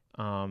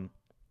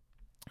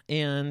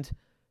 And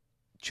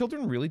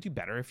children really do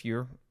better if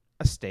you've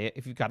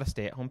got a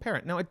stay-at-home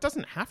parent. Now, it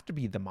doesn't have to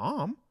be the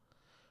mom,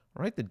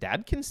 right? The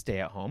dad can stay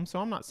at home. So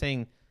I'm not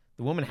saying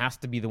the woman has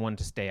to be the one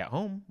to stay at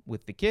home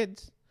with the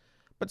kids,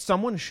 but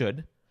someone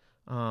should,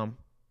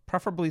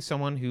 preferably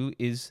someone who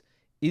is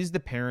the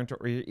parent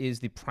or is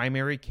the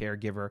primary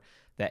caregiver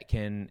that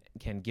can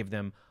give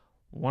them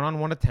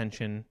one-on-one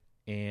attention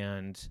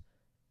and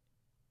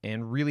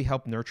really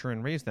help nurture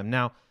and raise them.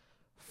 Now,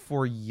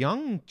 for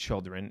young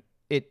children,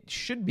 it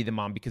should be the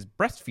mom because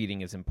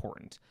breastfeeding is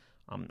important.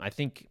 I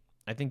think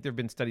there have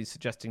been studies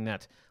suggesting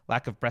that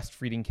lack of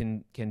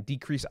breastfeeding can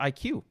decrease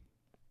IQ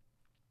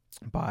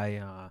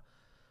by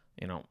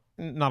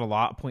not a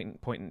lot,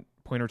 point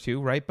or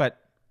two, right? But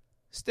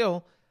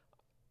still,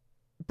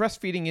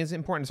 breastfeeding is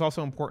important. It's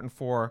also important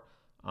for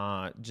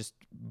just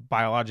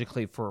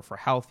biologically for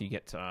health. You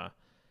get a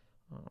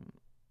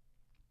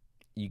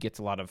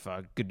lot of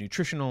good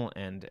nutritional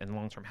and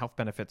long-term health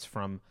benefits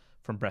from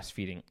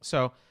breastfeeding.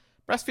 So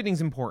breastfeeding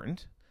is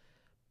important,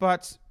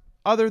 but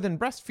other than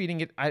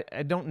breastfeeding,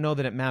 I don't know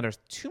that it matters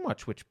too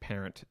much which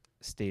parent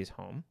stays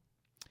home.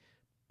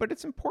 But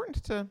it's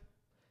important to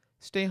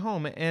stay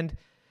home, and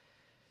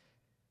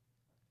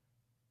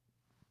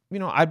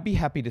I'd be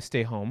happy to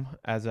stay home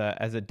as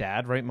a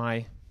dad, right?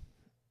 My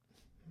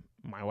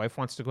wife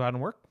wants to go out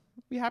and work.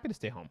 I'd be happy to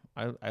stay home.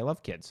 I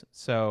love kids,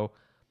 so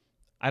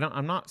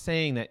I'm not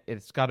saying that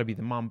it's got to be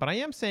the mom, but I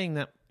am saying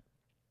that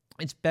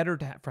it's better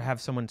to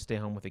have someone stay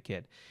home with a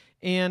kid.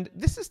 And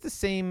this is the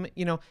same,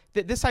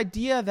 this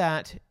idea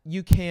that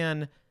you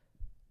can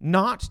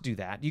not do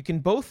that. You can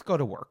both go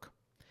to work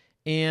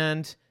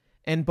and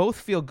both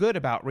feel good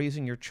about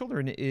raising your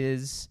children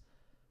is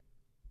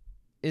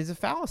a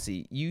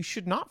fallacy. You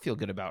should not feel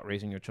good about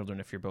raising your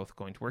children if you're both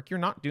going to work. You're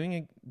not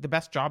doing the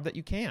best job that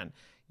you can.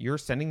 You're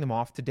sending them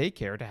off to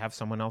daycare to have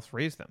someone else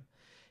raise them.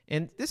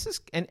 And this is,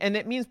 and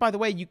it means, by the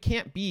way, you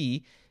can't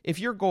be, if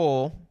your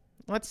goal,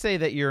 let's say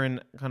that you're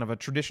in kind of a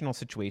traditional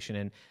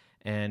situation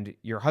and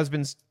your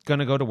husband's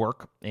going to go to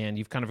work and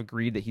you've kind of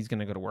agreed that he's going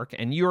to go to work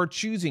and you're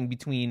choosing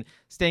between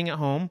staying at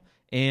home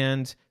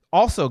and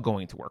also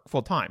going to work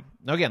full time.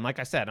 Now, again, like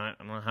I said, I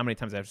don't know how many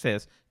times I have to say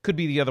this, could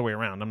be the other way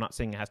around. I'm not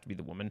saying it has to be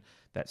the woman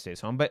that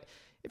stays home, but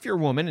if you're a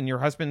woman and your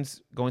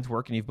husband's going to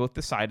work and you've both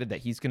decided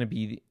that he's going to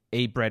be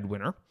a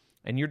breadwinner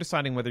and you're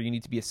deciding whether you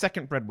need to be a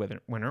second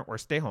breadwinner or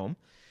stay home,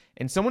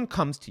 and someone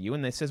comes to you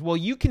and they says, well,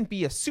 you can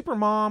be a super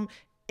mom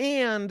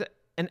and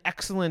an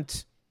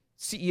excellent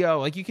CEO.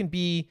 Like, you can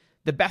be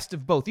the best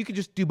of both. You could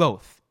just do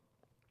both.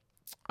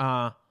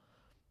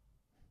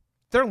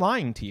 They're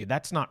lying to you.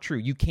 That's not true.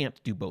 You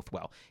can't do both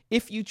well.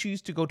 If you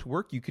choose to go to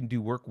work, you can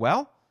do work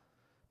well,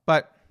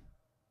 but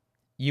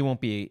you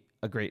won't be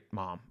a great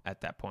mom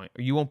at that point,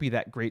 or you won't be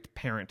that great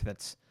parent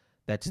that's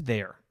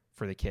there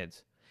for the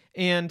kids.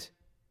 And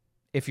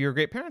if you're a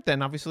great parent,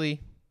 then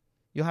obviously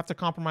you'll have to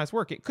compromise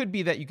work. It could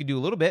be that you could do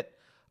a little bit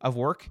of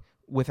work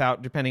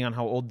depending on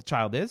how old the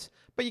child is,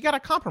 but you got to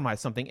compromise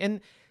something. And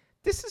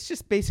this is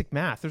just basic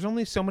math. There's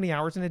only so many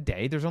hours in a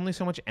day. There's only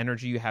so much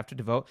energy you have to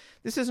devote.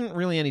 This isn't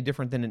really any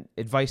different than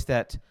advice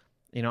that,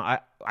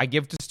 I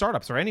give to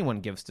startups, or anyone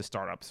gives to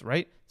startups,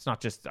 right? It's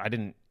not just, I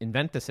didn't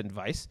invent this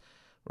advice,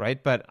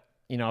 right? But,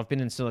 I've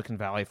been in Silicon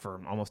Valley for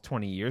almost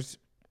 20 years,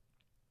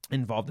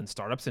 involved in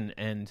startups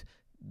and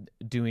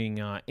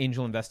doing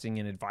angel investing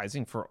and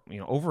advising for,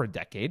 over a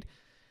decade.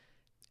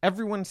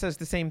 Everyone says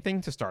the same thing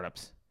to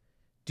startups.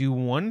 Do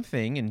one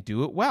thing and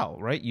do it well,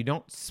 right? You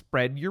don't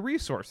spread your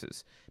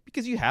resources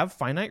because you have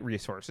finite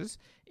resources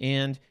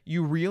and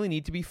you really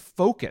need to be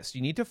focused.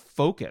 You need to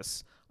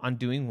focus on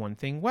doing one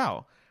thing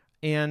well.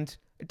 And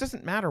it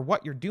doesn't matter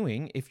what you're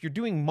doing. If you're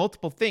doing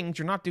multiple things,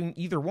 you're not doing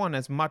either one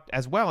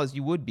as well as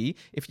you would be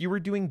if you were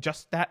doing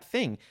just that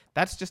thing.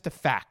 That's just a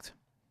fact,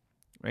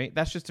 right?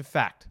 That's just a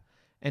fact.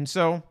 And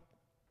so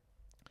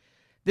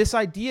this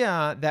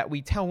idea that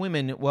we tell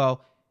women,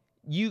 well,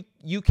 you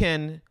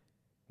can,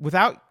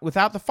 without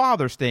the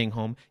father staying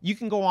home, you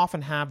can go off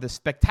and have this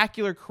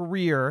spectacular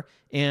career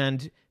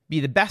and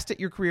be the best at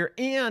your career,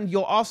 and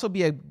you'll also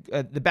be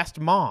the best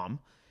mom,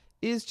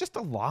 is just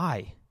a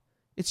lie.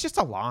 It's just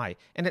a lie,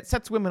 and it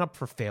sets women up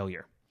for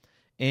failure.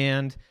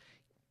 And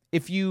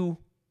if you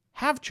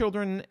have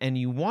children and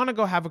you want to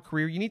go have a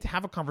career, you need to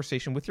have a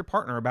conversation with your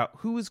partner about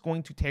who is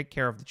going to take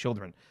care of the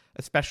children,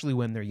 especially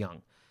when they're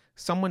young.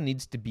 Someone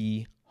needs to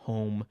be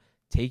home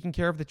taking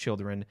care of the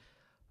children,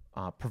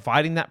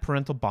 providing that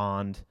parental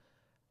bond,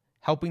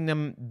 helping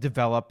them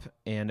develop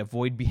and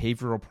avoid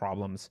behavioral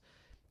problems.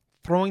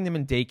 Throwing them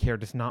in daycare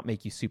does not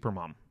make you super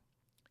mom.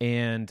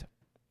 And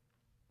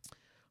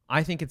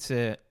I think it's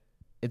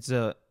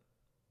a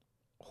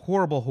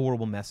horrible,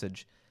 horrible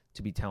message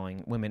to be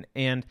telling women.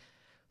 And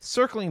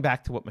circling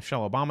back to what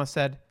Michelle Obama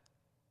said,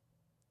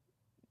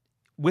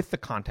 with the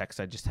context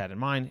I just had in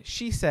mind,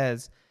 she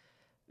says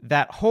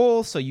that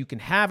whole so you can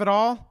have it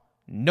all,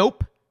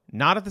 nope,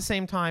 not at the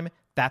same time,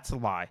 that's a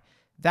lie.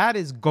 That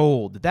is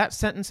gold. That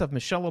sentence of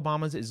Michelle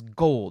Obama's is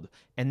gold.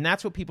 And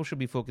that's what people should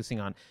be focusing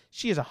on.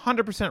 She is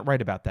 100%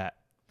 right about that.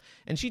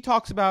 And she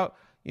talks about,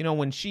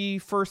 when she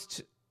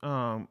first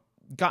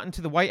got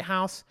into the White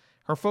House,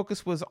 her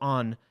focus was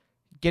on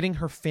getting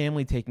her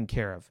family taken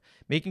care of,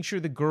 making sure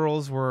the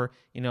girls were,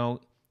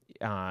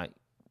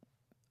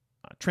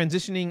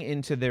 transitioning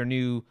into their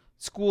new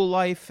school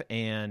life,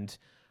 and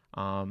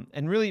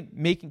really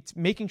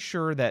making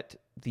sure that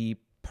the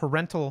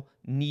parental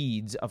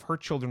needs of her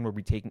children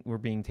were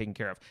being taken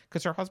care of,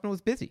 because her husband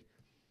was busy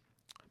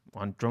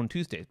on Drone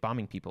Tuesdays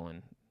bombing people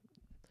in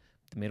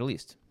the Middle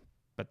East.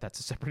 But that's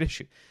a separate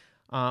issue.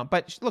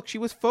 But look, she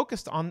was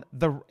focused on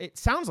it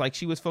sounds like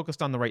she was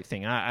focused on the right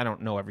thing. I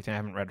don't know everything. I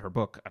haven't read her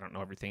book. I don't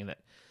know everything that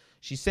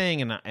she's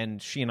saying,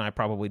 and she and I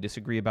probably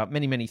disagree about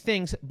many, many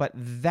things, but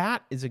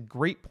that is a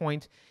great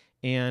point,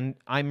 and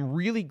I'm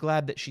really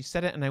glad that she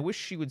said it, and I wish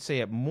she would say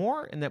it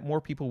more, and that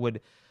more people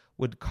would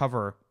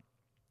cover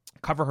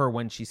her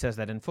when she says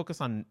that, and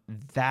focus on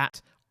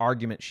that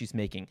argument she's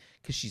making,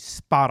 because she's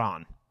spot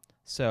on.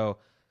 So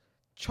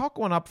chalk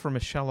one up for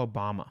Michelle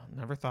Obama.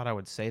 Never thought I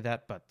would say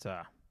that, but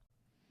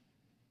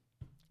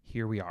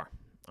here we are.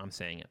 I'm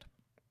saying it.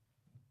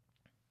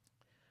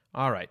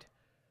 All right.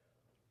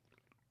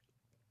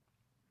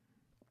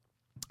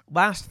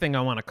 Last thing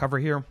I want to cover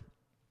here.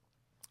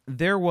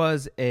 There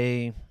was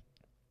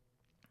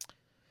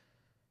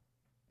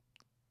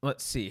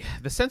let's see.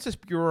 The Census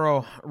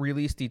Bureau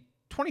released the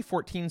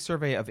 2014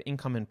 survey of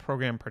income and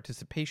program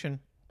participation.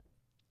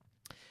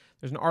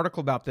 There's an article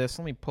about this.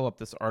 Let me pull up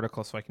this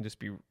article so I can just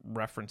be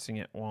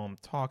referencing it while I'm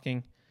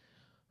talking.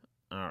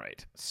 All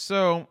right.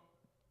 So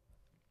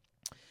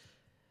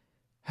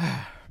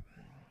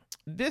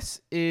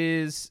this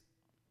is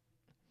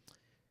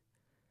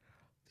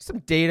some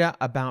data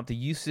about the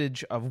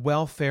usage of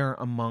welfare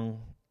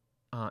among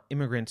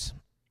immigrants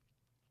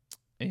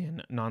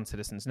and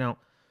non-citizens. Now,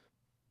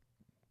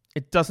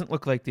 it doesn't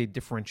look like they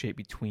differentiate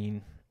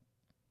between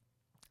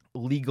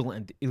legal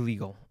and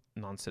illegal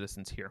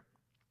non-citizens here.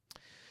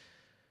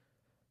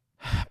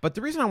 But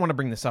the reason I want to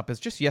bring this up is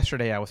just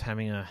yesterday I was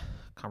having a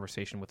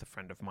conversation with a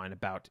friend of mine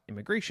about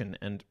immigration.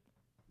 And,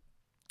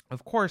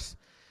 of course,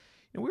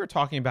 we were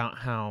talking about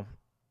how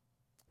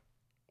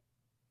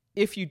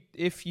if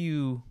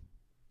you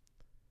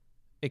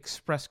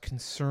express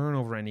concern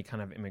over any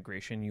kind of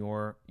immigration,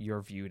 you're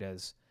viewed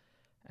as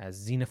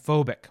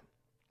xenophobic,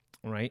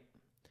 right?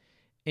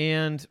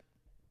 And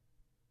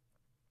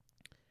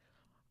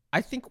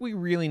I think we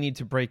really need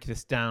to break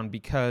this down,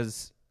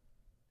 because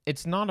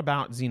it's not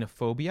about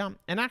xenophobia,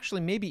 and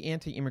actually maybe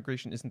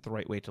anti-immigration isn't the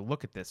right way to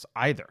look at this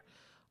either.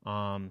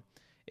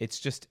 It's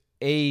just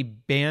a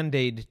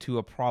Band-Aid to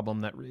a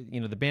problem that,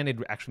 the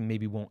Band-Aid actually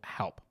maybe won't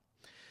help.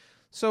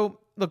 So,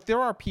 look, there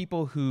are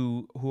people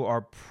who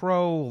are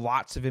pro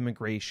lots of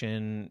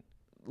immigration,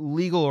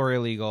 legal or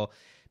illegal,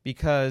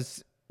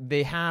 because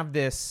they have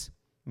this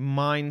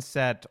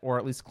mindset, or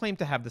at least claim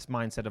to have this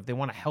mindset of they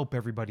want to help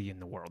everybody in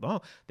the world.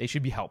 Oh, they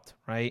should be helped,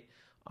 right?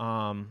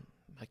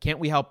 Can't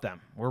we help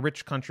them? We're a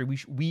rich country.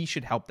 We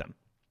should help them.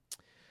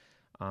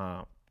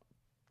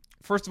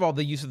 First of all,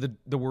 the use of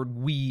the word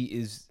 "we"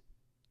 is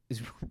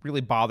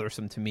really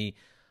bothersome to me.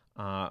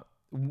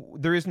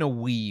 There is no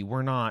we.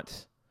 We're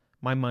not.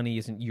 My money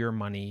isn't your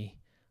money.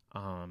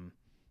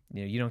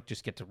 You don't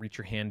just get to reach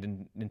your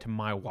hand into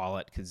my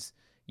wallet because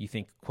you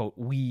think, quote,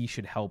 we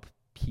should help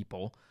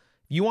people.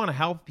 If you want to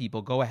help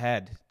people, go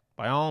ahead.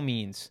 By all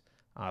means,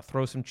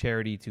 throw some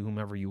charity to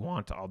whomever you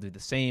want. I'll do the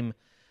same.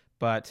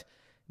 But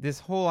this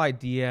whole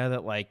idea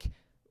that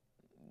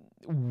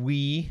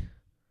we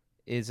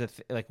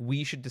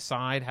should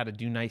decide how to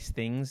do nice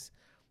things,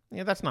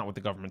 that's not what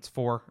the government's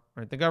for.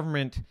 Right? The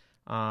government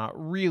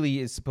really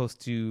is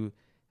supposed to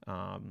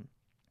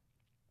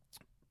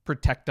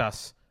protect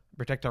us,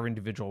 protect our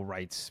individual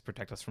rights,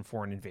 protect us from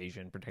foreign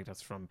invasion, protect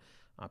us from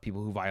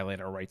people who violate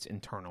our rights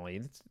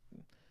internally.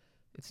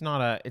 It's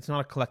not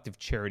a collective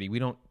charity. We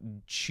don't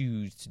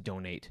choose to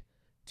donate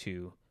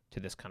to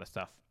this kind of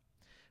stuff.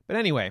 But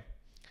anyway,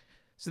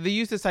 so they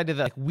use this idea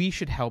that we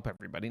should help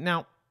everybody.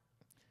 Now,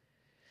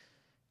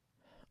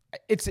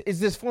 it's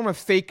this form of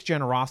fake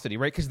generosity,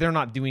 right? Because they're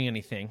not doing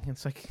anything.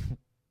 It's like,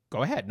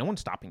 go ahead. No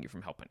one's stopping you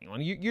from helping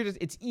anyone.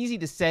 It's easy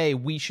to say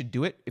we should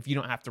do it if you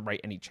don't have to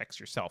write any checks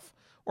yourself,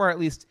 or at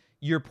least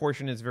your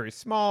portion is very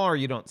small, or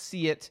you don't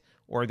see it,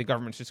 or the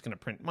government's just going to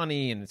print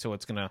money, and so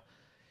it's going to,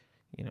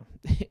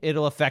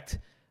 it'll affect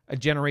a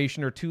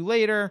generation or two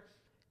later.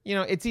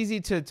 It's easy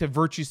to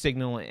virtue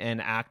signal and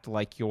act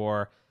like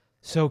you're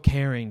so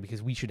caring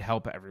because we should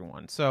help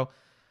everyone. So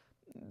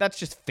that's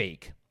just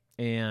fake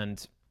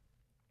and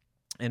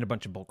a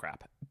bunch of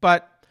bullcrap.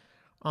 But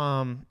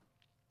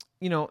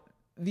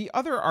the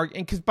other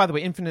argument, because by the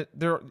way,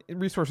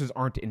 resources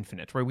aren't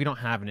infinite, right? We don't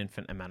have an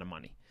infinite amount of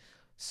money.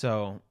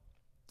 So,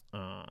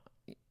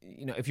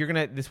 if you're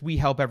gonna this "we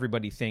help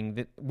everybody"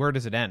 thing, where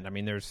does it end? I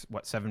mean, there's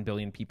 7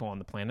 billion people on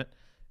the planet.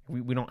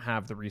 We don't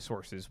have the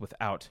resources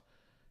without,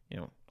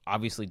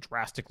 obviously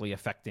drastically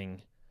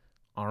affecting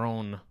our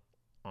own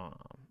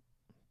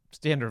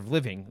standard of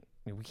living.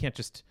 We can't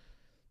just.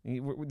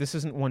 This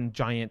isn't one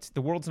giant.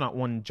 The world's not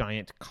one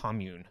giant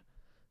commune.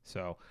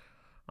 So,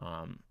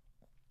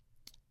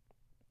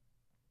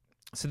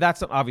 So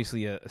that's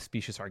obviously a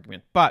specious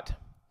argument. But,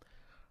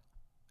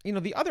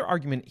 the other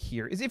argument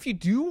here is if you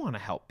do want to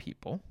help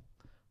people,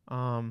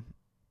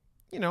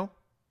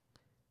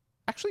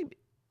 actually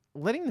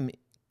letting them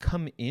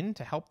come in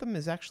to help them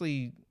is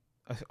actually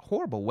a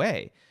horrible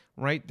way,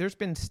 right? There's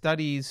been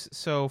studies.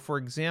 So, for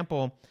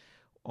example,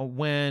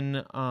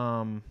 when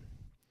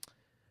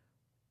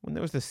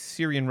there was the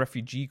Syrian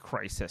refugee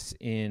crisis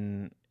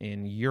in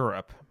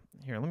Europe,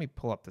 here, let me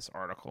pull up this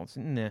article. It's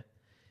in the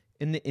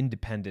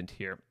Independent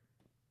here.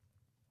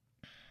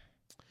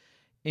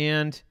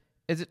 And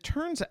as it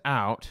turns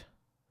out,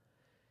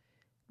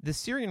 the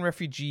Syrian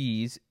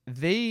refugees,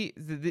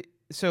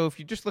 so if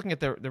you're just looking at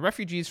the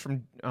refugees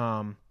from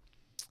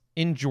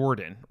in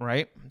Jordan,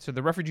 right? So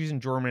the refugees in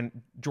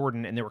Jordan,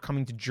 and they were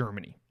coming to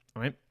Germany,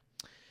 right?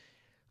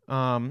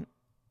 And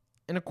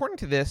according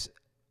to this,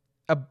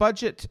 a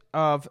budget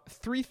of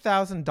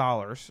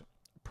 $3,000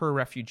 per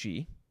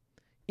refugee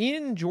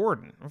in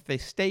Jordan, if they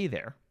stay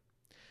there,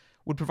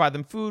 would provide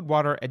them food,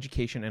 water,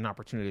 education, and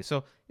opportunity.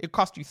 So it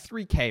costs you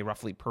 $3,000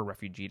 roughly per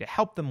refugee to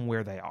help them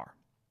where they are,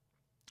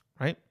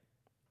 right?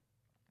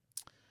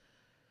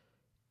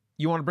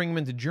 You want to bring them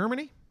into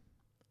Germany?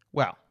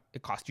 Well,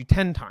 it costs you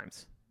 10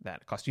 times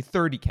that. It costs you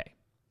 $30,000.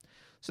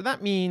 So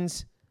that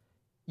means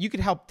you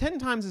could help 10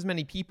 times as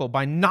many people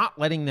by not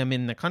letting them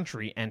in the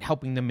country and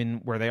helping them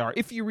in where they are,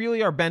 if you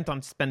really are bent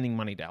on spending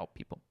money to help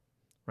people,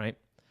 right?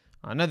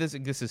 Now, this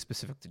is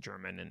specific to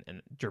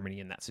Germany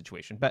in that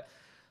situation, but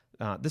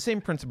the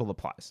same principle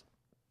applies.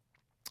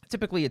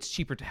 Typically, it's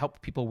cheaper to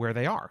help people where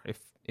they are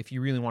if you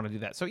really want to do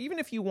that. So even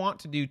if you want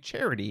to do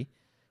charity,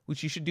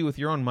 which you should do with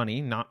your own money,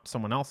 not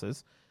someone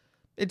else's,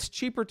 it's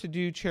cheaper to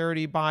do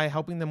charity by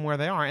helping them where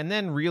they are. And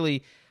then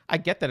really, I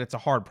get that it's a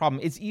hard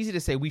problem. It's easy to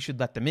say we should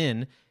let them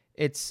in.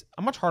 It's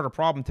a much harder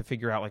problem to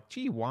figure out, like,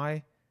 gee,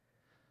 why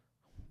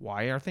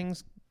are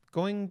things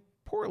going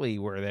poorly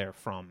where they're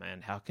from,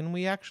 and how can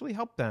we actually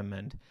help them?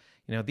 And,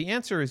 the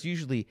answer is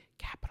usually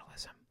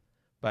capitalism,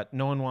 but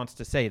no one wants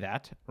to say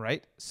that,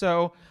 right?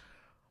 So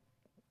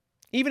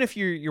even if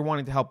you're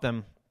wanting to help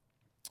them,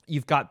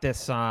 you've got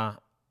this,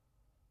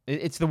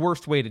 it's the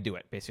worst way to do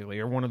it, basically,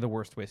 or one of the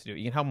worst ways to do it.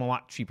 You can help them a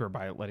lot cheaper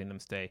by letting them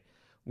stay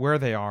where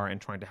they are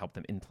and trying to help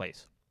them in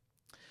place.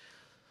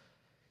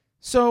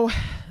 So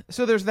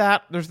there's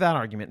that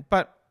argument.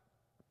 But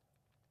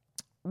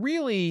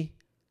really,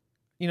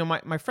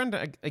 my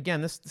friend,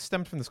 again, this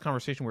stems from this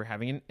conversation we're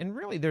having, and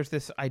really there's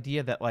this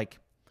idea that, like,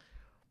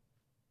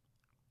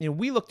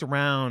 we looked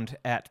around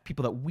at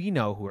people that we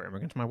know who are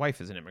immigrants. My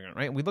wife is an immigrant,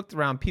 right? And we looked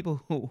around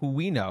people who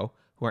we know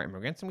who are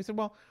immigrants, and we said,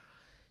 well,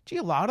 gee,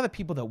 a lot of the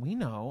people that we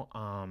know,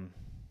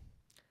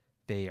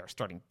 they are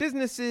starting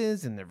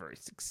businesses, and they're very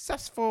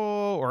successful,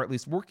 or at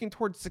least working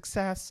towards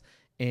success,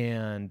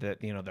 and that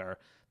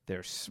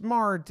they're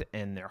smart,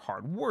 and they're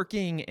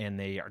hardworking, and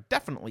they are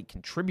definitely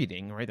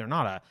contributing, right? They're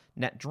not a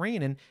net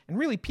drain, and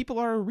really people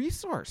are a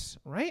resource,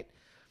 right?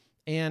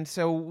 And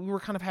so we were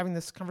kind of having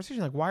this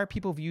conversation, like, why are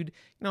people viewed,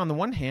 on the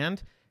one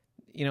hand,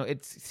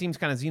 it seems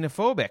kind of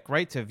xenophobic,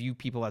 right, to view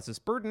people as this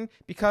burden,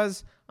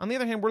 because on the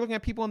other hand, we're looking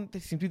at people and they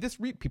seem to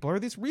be people are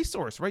this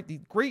resource, right? The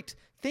great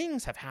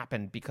things have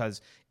happened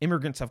because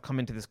immigrants have come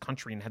into this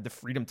country and had the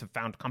freedom to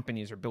found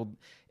companies or build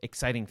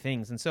exciting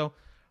things. And so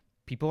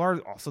people are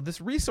also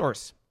this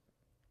resource.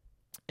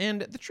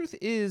 And the truth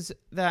is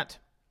that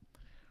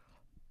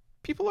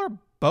people are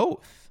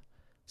both.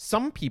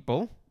 Some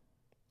people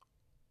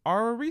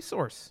are a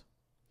resource.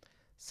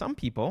 Some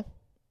people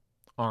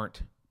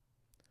aren't.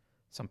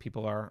 Some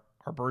people are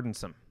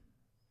burdensome.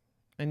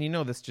 And you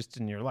know this just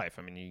in your life.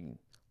 I mean, you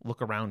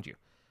look around you,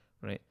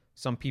 right?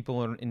 Some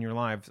people in your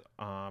lives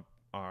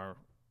are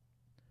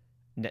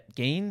net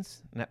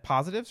gains, net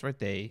positives, right?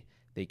 They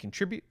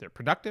contribute, they're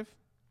productive.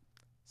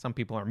 Some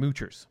people are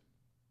moochers.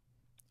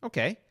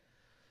 Okay.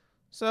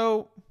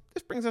 So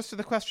this brings us to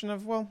the question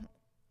of, well,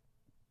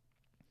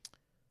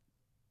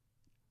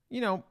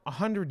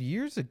 100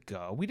 years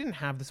ago, we didn't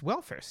have this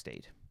welfare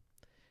state.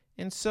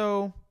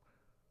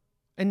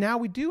 And now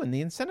we do, and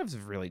the incentives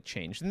have really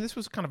changed. And this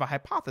was kind of a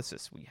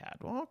hypothesis we had.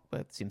 Well,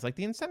 but it seems like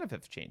the incentive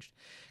has changed.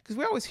 Because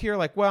we always hear,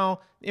 like,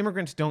 well,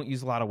 immigrants don't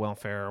use a lot of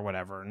welfare or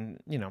whatever, and,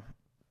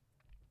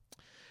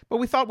 But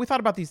we thought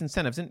about these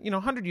incentives. And,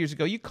 100 years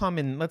ago, you come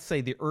in, let's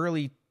say, the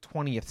early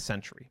 20th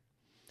century.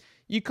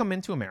 You come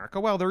into America,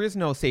 well, there is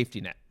no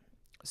safety net.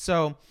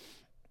 So,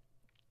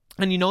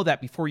 and you know that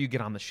before you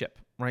get on the ship,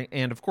 right?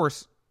 And, of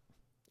course,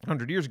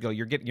 100 years ago,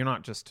 you're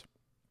not just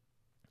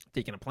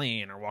taking a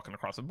plane or walking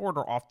across the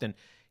border. Often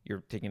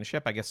you're taking a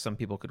ship. I guess some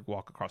people could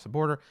walk across the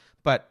border.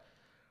 But,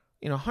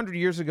 100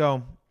 years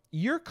ago,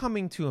 you're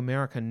coming to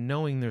America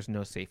knowing there's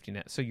no safety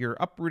net. So you're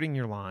uprooting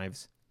your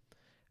lives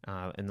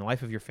and the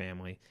life of your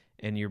family,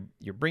 and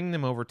you're bringing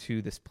them over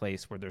to this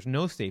place where there's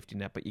no safety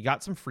net, but you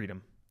got some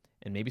freedom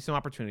and maybe some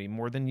opportunity,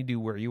 more than you do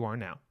where you are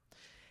now.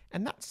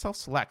 And that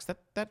self-selects.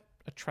 That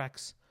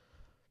attracts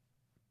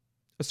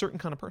a certain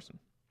kind of person.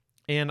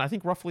 And I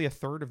think roughly a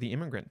third of the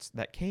immigrants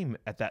that came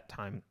at that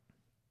time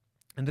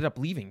ended up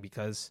leaving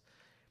because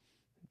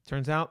it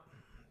turns out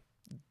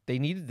they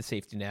needed the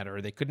safety net,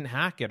 or they couldn't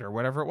hack it, or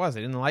whatever it was.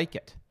 They didn't like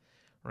it,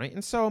 right?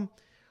 And so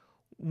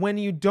when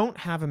you don't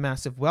have a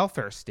massive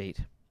welfare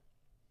state,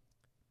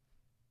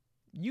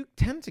 you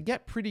tend to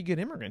get pretty good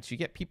immigrants. You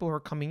get people who are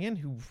coming in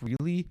who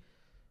really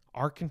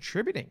are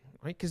contributing,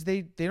 right? Because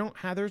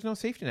there's no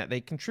safety net.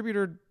 They contribute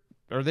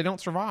or they don't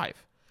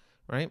survive,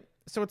 right?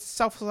 So it's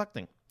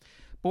self-selecting.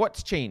 But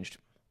what's changed?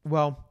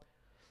 Well,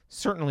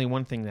 certainly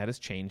one thing that has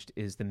changed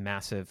is the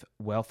massive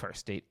welfare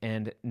state.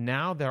 And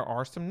now there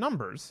are some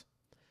numbers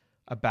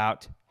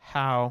about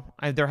how,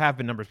 there have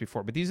been numbers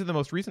before, but these are the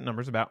most recent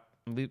numbers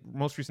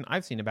most recent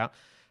I've seen about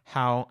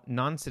how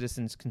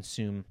non-citizens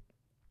consume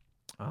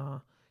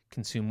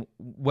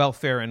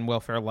welfare and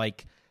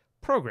welfare-like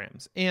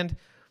programs. And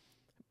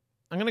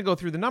I'm going to go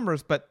through the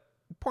numbers, but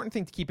important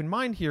thing to keep in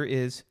mind here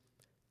is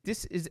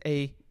this is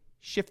a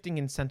shifting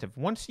incentive.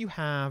 Once you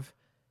have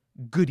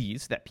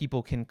goodies that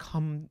people can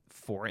come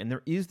for, and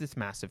there is this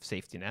massive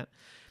safety net,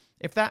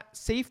 if that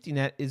safety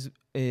net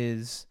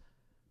is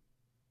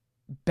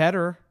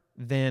better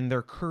than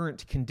their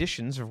current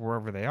conditions of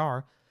wherever they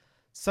are,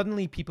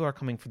 suddenly people are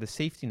coming for the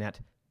safety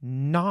net,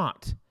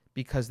 not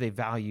because they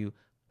value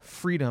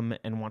freedom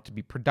and want to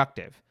be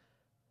productive.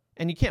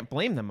 And you can't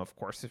blame them, of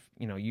course, if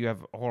you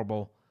have a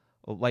horrible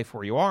life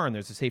where you are and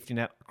there's a safety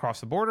net across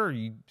the border,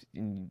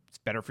 it's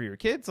better for your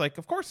kids. Like,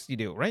 of course you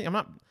do, right? I'm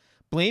not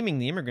blaming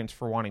the immigrants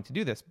for wanting to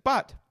do this,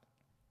 but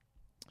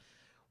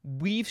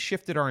we've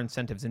shifted our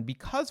incentives. And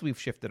because we've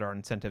shifted our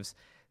incentives,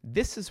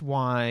 this is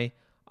why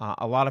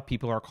a lot of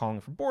people are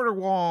calling for border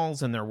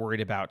walls, and they're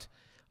worried about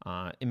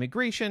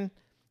immigration.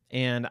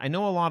 And I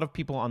know a lot of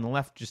people on the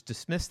left just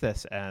dismiss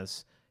this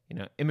as,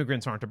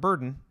 immigrants aren't a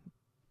burden.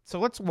 So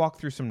let's walk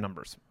through some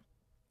numbers.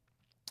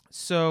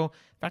 So,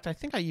 in fact, I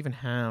think I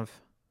have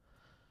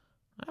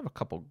a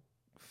couple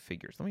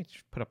figures. Let me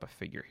just put up a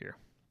figure here.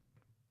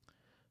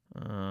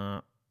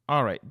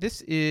 All right,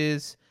 this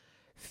is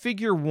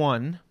figure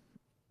 1.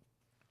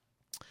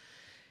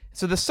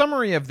 So the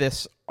summary of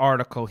this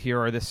article here,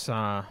 or this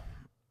the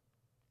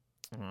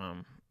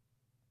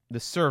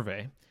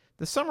survey,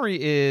 the summary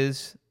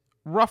is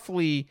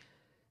roughly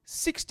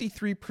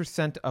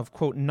 63% of,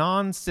 quote,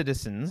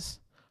 non-citizens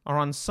are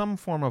on some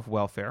form of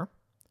welfare,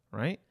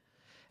 right?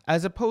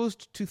 As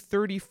opposed to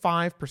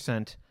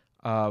 35%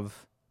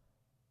 of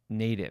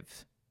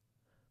natives,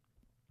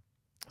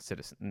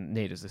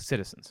 the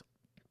citizens.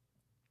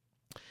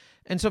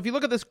 And so if you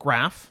look at this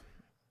graph,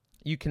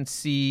 you can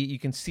see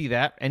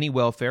that any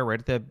welfare right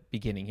at the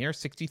beginning here,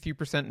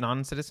 63%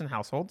 non-citizen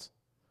households.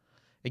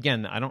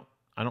 Again, I don't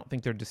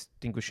think they're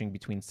distinguishing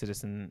between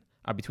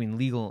between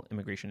legal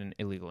immigration and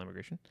illegal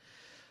immigration.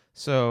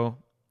 So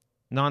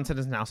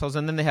non-citizen households,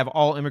 and then they have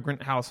all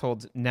immigrant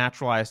households,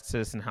 naturalized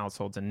citizen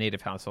households, and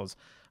native households.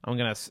 I'm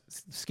going to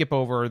skip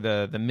over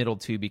the middle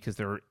two because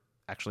they're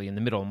actually in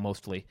the middle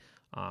mostly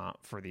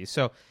for these.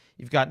 So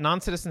you've got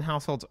non-citizen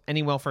households,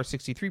 any welfare,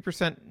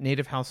 63%,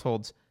 native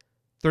households,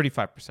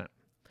 35%.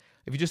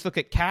 If you just look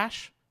at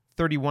cash,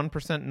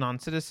 31%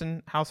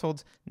 non-citizen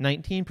households,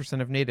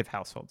 19% of native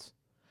households.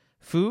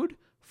 Food,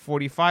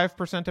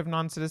 45% of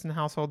non-citizen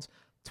households,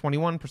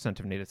 21%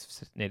 of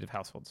native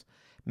households.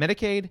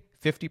 Medicaid,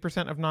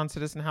 50% of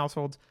non-citizen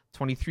households,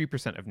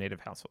 23% of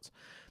native households.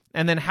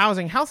 And then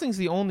housing. Housing is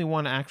the only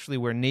one actually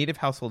where native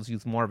households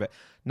use more of it.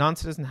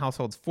 Non-citizen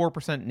households,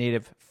 4%,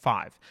 native,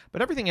 5%.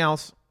 But everything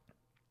else,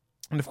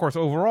 and of course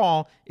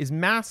overall, is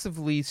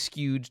massively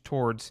skewed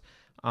towards,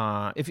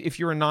 if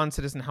you're a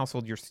non-citizen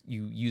household,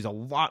 you use a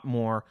lot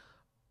more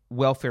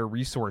welfare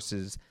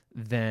resources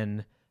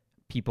than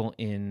people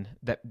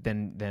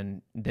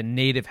than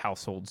native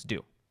households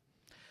do.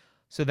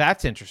 So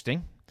that's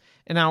interesting.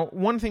 And now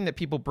one thing that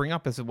people bring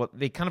up is that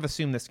they kind of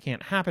assume this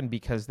can't happen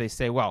because they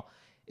say, well,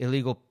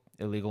 illegal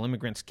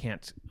immigrants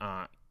can't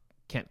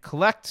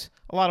collect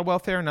a lot of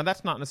welfare. Now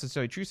that's not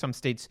necessarily true. Some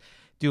states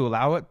do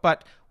allow it,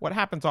 but what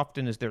happens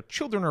often is their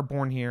children are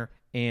born here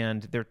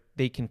and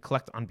they can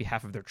collect on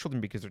behalf of their children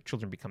because their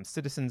children become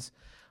citizens.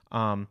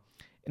 And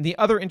the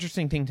other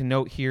interesting thing to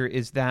note here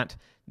is that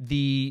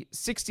the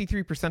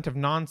 63% of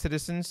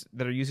non-citizens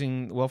that are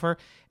using welfare,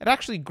 it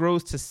actually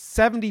grows to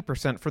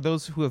 70% for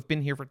those who have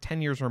been here for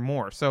 10 years or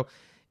more. So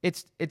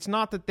it's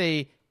not that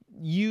they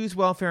use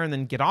welfare and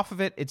then get off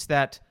of it. It's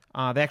that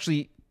they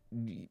actually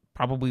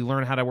probably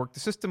learn how to work the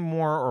system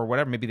more or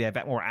whatever. Maybe they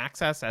have more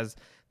access as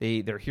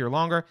they're here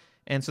longer.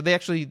 And so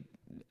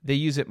they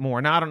use it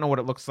more. Now, I don't know what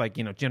it looks like,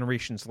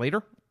 generations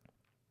later,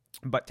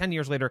 but 10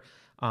 years later,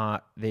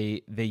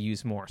 they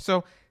use more.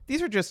 So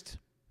these are just,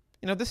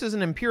 this is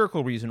an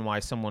empirical reason why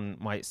someone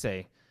might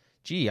say,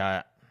 gee,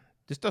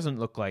 this doesn't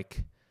look good,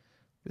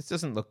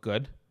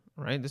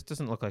 right? This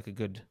doesn't look like a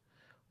good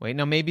way.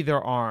 Now, maybe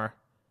there are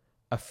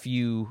a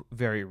few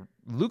very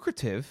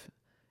lucrative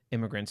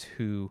immigrants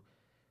who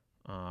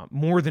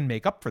more than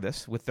make up for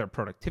this with their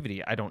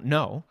productivity. I don't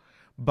know,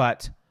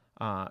 but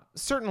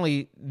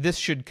certainly this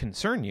should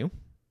concern you.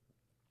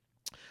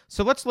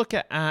 So let's look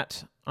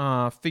at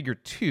figure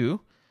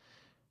 2.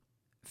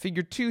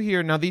 Figure 2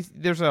 here. Now,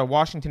 there's a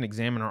Washington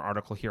Examiner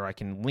article here I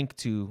can link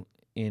to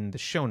in the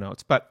show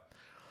notes, but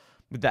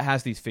that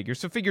has these figures.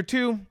 So figure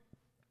 2,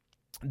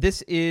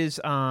 this is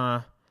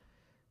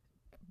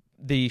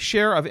the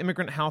share of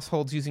immigrant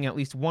households using at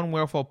least one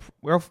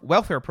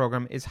welfare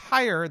program is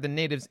higher than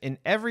natives in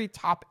every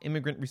top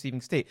immigrant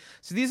receiving state.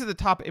 So these are the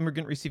top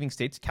immigrant receiving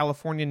states: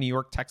 California, New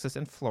York, Texas,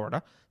 and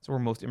Florida. So where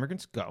most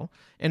immigrants go.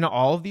 In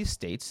all of these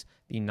states,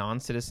 the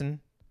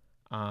non-citizen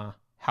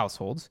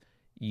households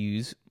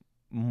use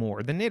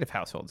more than native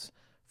households.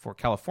 For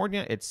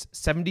California, it's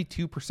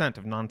 72%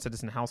 of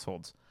non-citizen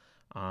households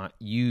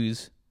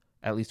use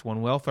at least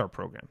one welfare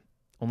program.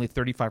 Only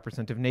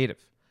 35% of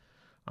native.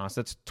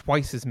 So that's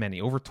twice as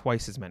many, over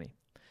twice as many.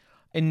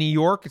 In New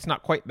York, it's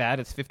not quite bad.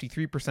 It's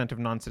 53% of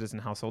non-citizen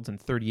households and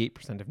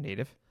 38% of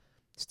native.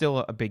 Still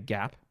a big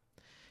gap.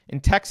 In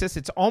Texas,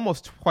 it's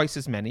almost twice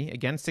as many.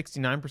 Again,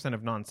 69%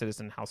 of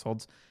non-citizen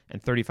households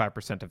and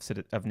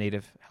 35% of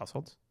native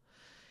households.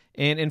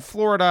 And in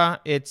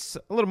Florida, it's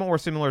a little more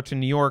similar to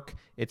New York.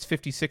 It's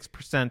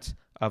 56%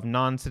 of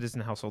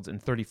non-citizen households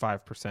and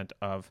 35%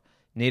 of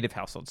native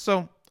households.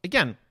 So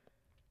again,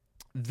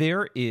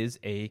 there is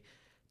a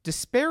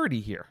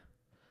disparity here.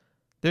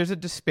 There's a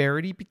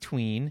disparity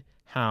between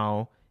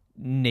how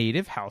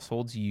native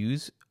households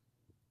use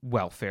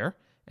welfare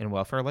and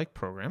welfare-like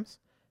programs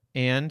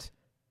and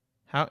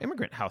how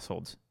immigrant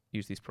households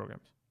use these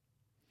programs.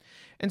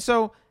 And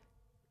so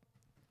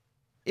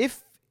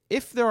if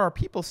there are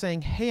people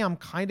saying, hey, I'm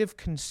kind of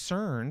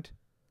concerned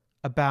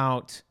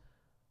about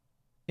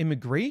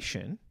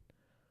immigration,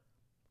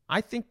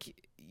 I think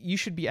you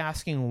should be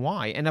asking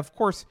why. And of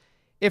course,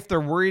 if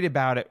they're worried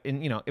about it,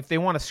 and if they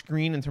want to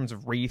screen in terms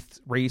of race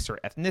or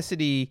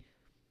ethnicity,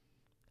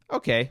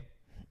 okay,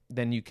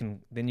 then you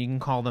can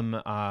call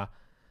them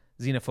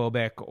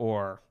xenophobic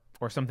or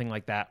something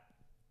like that.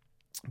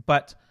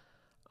 But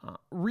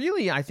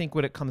really, I think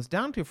what it comes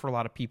down to for a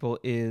lot of people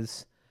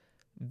is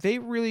they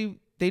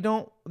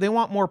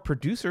want more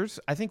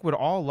producers. I think we'd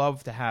all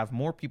love to have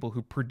more people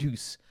who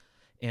produce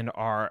and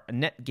are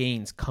net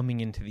gains coming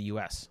into the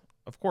U.S.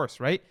 Of course,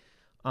 right?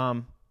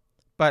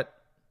 But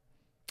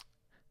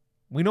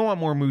we don't want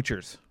more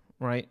moochers,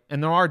 right?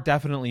 And there are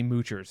definitely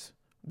moochers.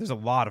 There's a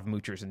lot of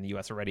moochers in the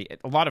U.S. already.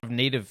 A lot of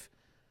native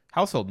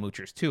household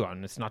moochers, too,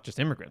 and it's not just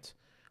immigrants.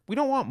 We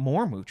don't want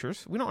more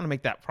moochers. We don't want to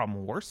make that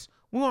problem worse.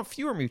 We want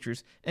fewer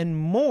moochers and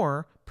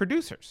more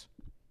producers.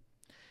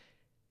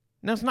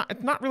 Now, it's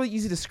not really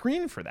easy to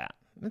screen for that.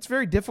 It's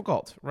very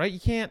difficult, right?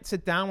 You can't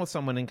sit down with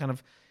someone and kind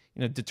of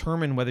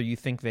determine whether you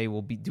think they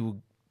will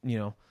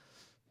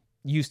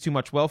use too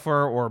much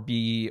welfare or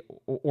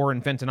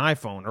invent an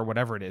iPhone or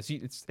whatever it is.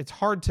 It's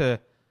hard to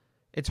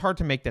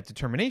make that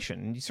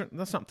determination.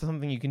 That's not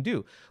something you can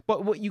do.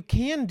 But what you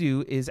can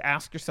do is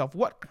ask yourself,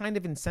 what kind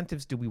of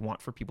incentives do we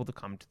want for people to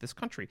come to this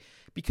country?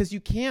 Because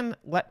you can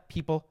let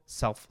people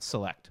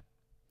self-select.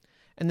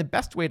 And the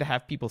best way to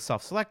have people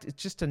self-select is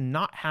just to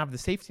not have the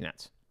safety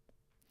nets.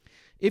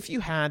 If you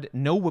had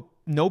no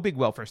big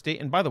welfare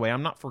state, and by the way,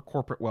 I'm not for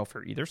corporate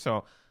welfare either,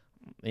 so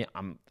yeah,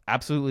 I'm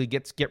absolutely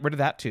get rid of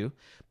that too.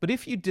 But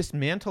if you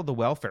dismantle the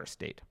welfare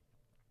state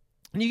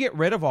and you get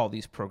rid of all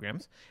these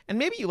programs, and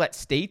maybe you let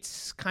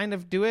states kind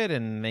of do it,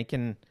 and they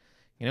can,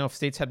 if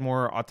states had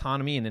more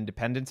autonomy and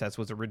independence as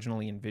was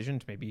originally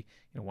envisioned, maybe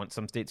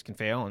some states can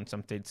fail and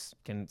some states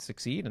can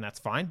succeed, and that's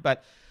fine.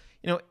 But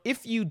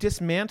if you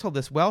dismantle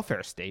this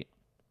welfare state,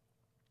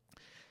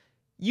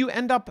 you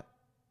end up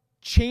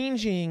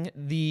changing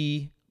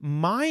the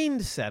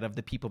mindset of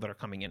the people that are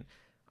coming in.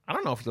 I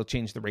don't know if you'll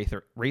change the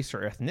race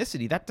or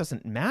ethnicity. That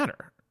doesn't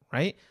matter,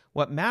 right?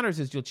 What matters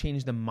is you'll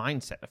change the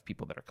mindset of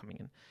people that are coming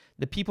in.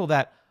 The people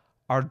that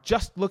are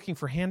just looking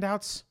for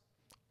handouts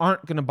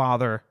aren't going to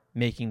bother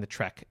making the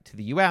trek to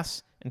the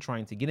U.S. and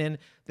trying to get in.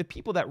 The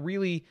people that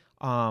really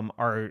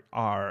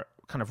are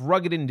kind of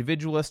rugged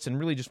individualists and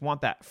really just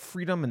want that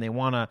freedom, and they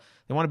want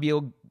to be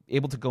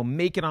able to go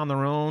make it on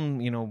their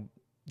own,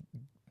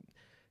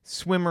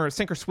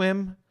 sink or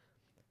swim.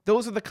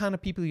 Those are the kind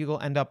of people you'll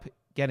end up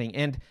getting.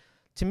 And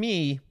to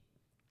me,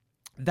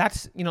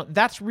 that's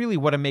really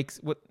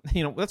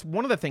that's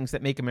one of the things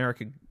that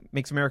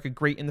makes America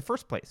great in the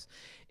first place.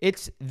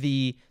 It's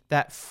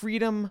that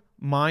freedom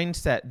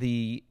mindset,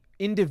 the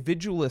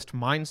individualist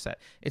mindset.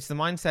 It's the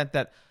mindset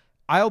that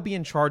I'll be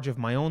in charge of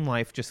my own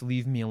life, just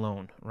leave me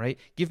alone, right?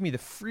 Give me the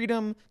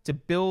freedom to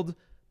build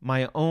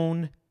my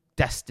own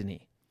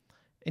destiny.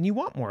 And you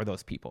want more of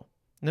those people,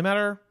 no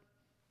matter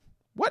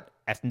what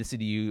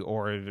ethnicity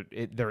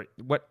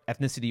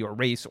or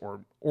race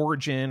or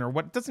origin or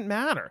what, doesn't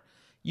matter.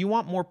 You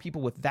want more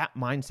people with that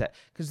mindset,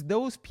 because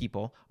those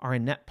people are a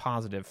net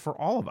positive for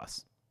all of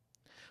us.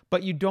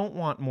 But you don't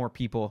want more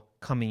people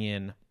coming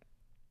in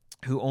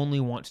who only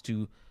want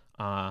to,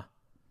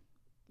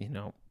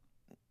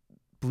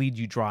 bleed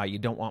you dry. You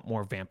don't want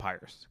more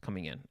vampires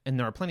coming in. And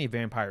there are plenty of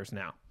vampires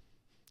now.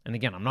 And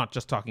again, I'm not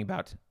just talking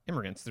about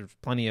immigrants. There's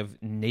plenty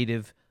of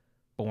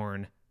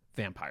native-born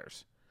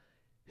vampires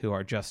who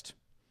are just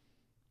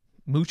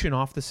mooching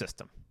off the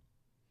system.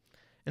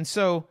 And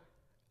so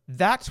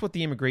that's what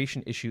the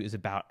immigration issue is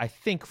about, I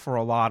think, for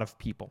a lot of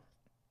people.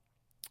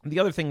 The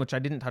other thing, which I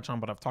didn't touch on,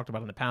 but I've talked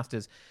about in the past,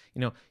 is,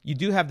 you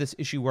do have this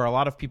issue where a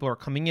lot of people are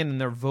coming in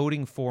and they're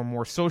voting for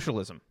more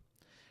socialism,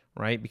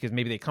 right? Because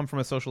maybe they come from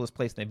a socialist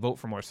place and they vote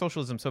for more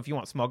socialism. So if you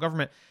want small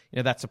government,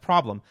 that's a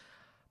problem.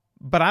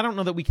 But I don't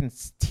know that we can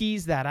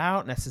tease that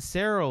out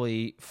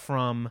necessarily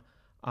from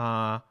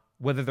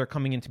whether they're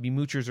coming in to be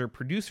moochers or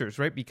producers,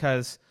 right?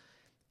 Because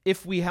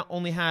if we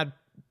only had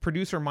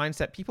producer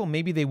mindset people,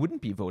 maybe they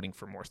wouldn't be voting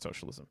for more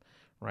socialism,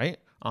 right?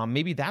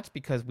 Maybe that's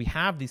because we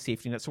have these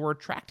safety nets, so we're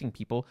attracting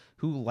people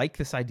who like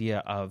this idea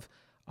of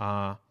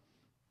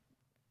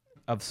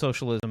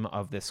socialism,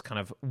 of this kind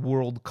of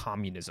world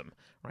communism,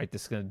 right?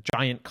 This kind of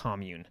giant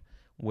commune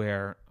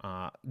where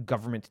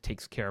government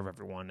takes care of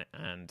everyone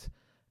and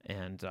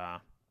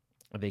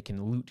they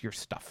can loot your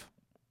stuff.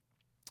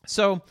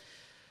 So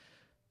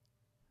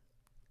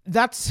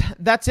that's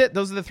it.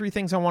 Those are the 3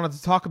 things I wanted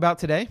to talk about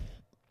today.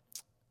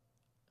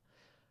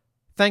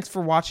 Thanks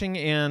for watching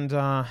and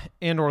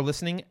or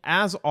listening.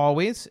 As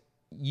always,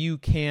 you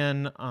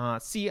can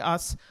see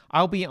us.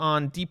 I'll be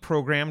on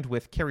Deprogrammed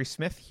with Carrie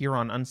Smith here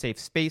on Unsafe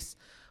Space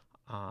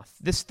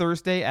this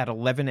Thursday at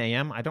 11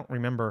 a.m. I don't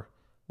remember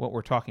what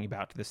we're talking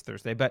about this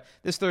Thursday, but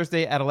this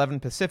Thursday at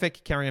 11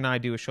 Pacific, Carrie and I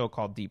do a show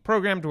called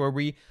Deprogrammed where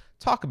we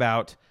talk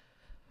about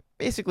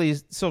basically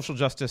social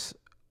justice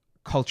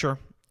culture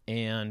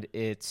and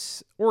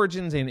its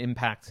origins and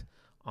impact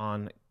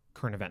on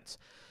current events.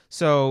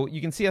 So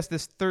you can see us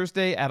this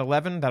Thursday at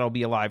 11. That'll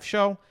be a live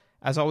show.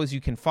 As always, you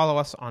can follow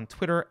us on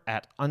Twitter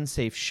at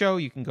Unsafe Show.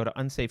 You can go to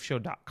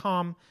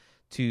unsafeshow.com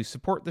to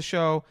support the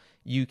show.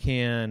 You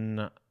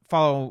can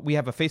we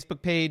have a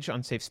Facebook page,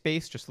 Unsafe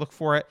Space. Just look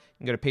for it.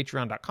 You can go to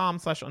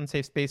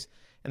patreon.com/unsafespace.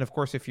 And of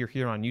course, if you're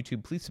here on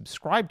YouTube, please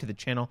subscribe to the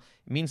channel.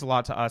 It means a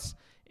lot to us.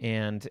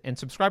 And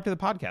subscribe to the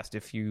podcast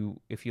if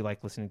you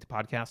like listening to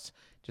podcasts.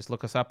 Just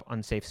look us up,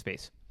 Unsafe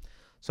Space.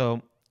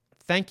 So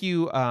thank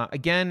you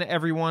again,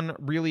 everyone.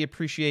 Really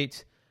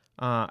appreciate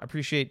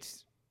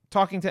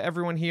talking to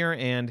everyone here.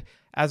 And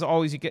as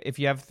always, if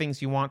you have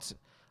things you want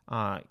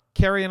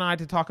Carrie and I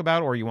to talk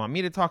about, or you want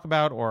me to talk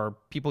about, or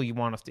people you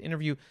want us to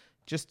interview,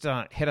 just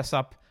hit us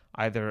up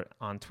either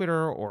on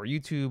Twitter or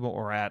YouTube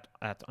or at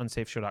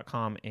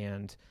unsafeshow.com,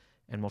 and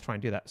we'll try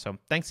and do that. So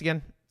thanks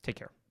again. Take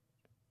care.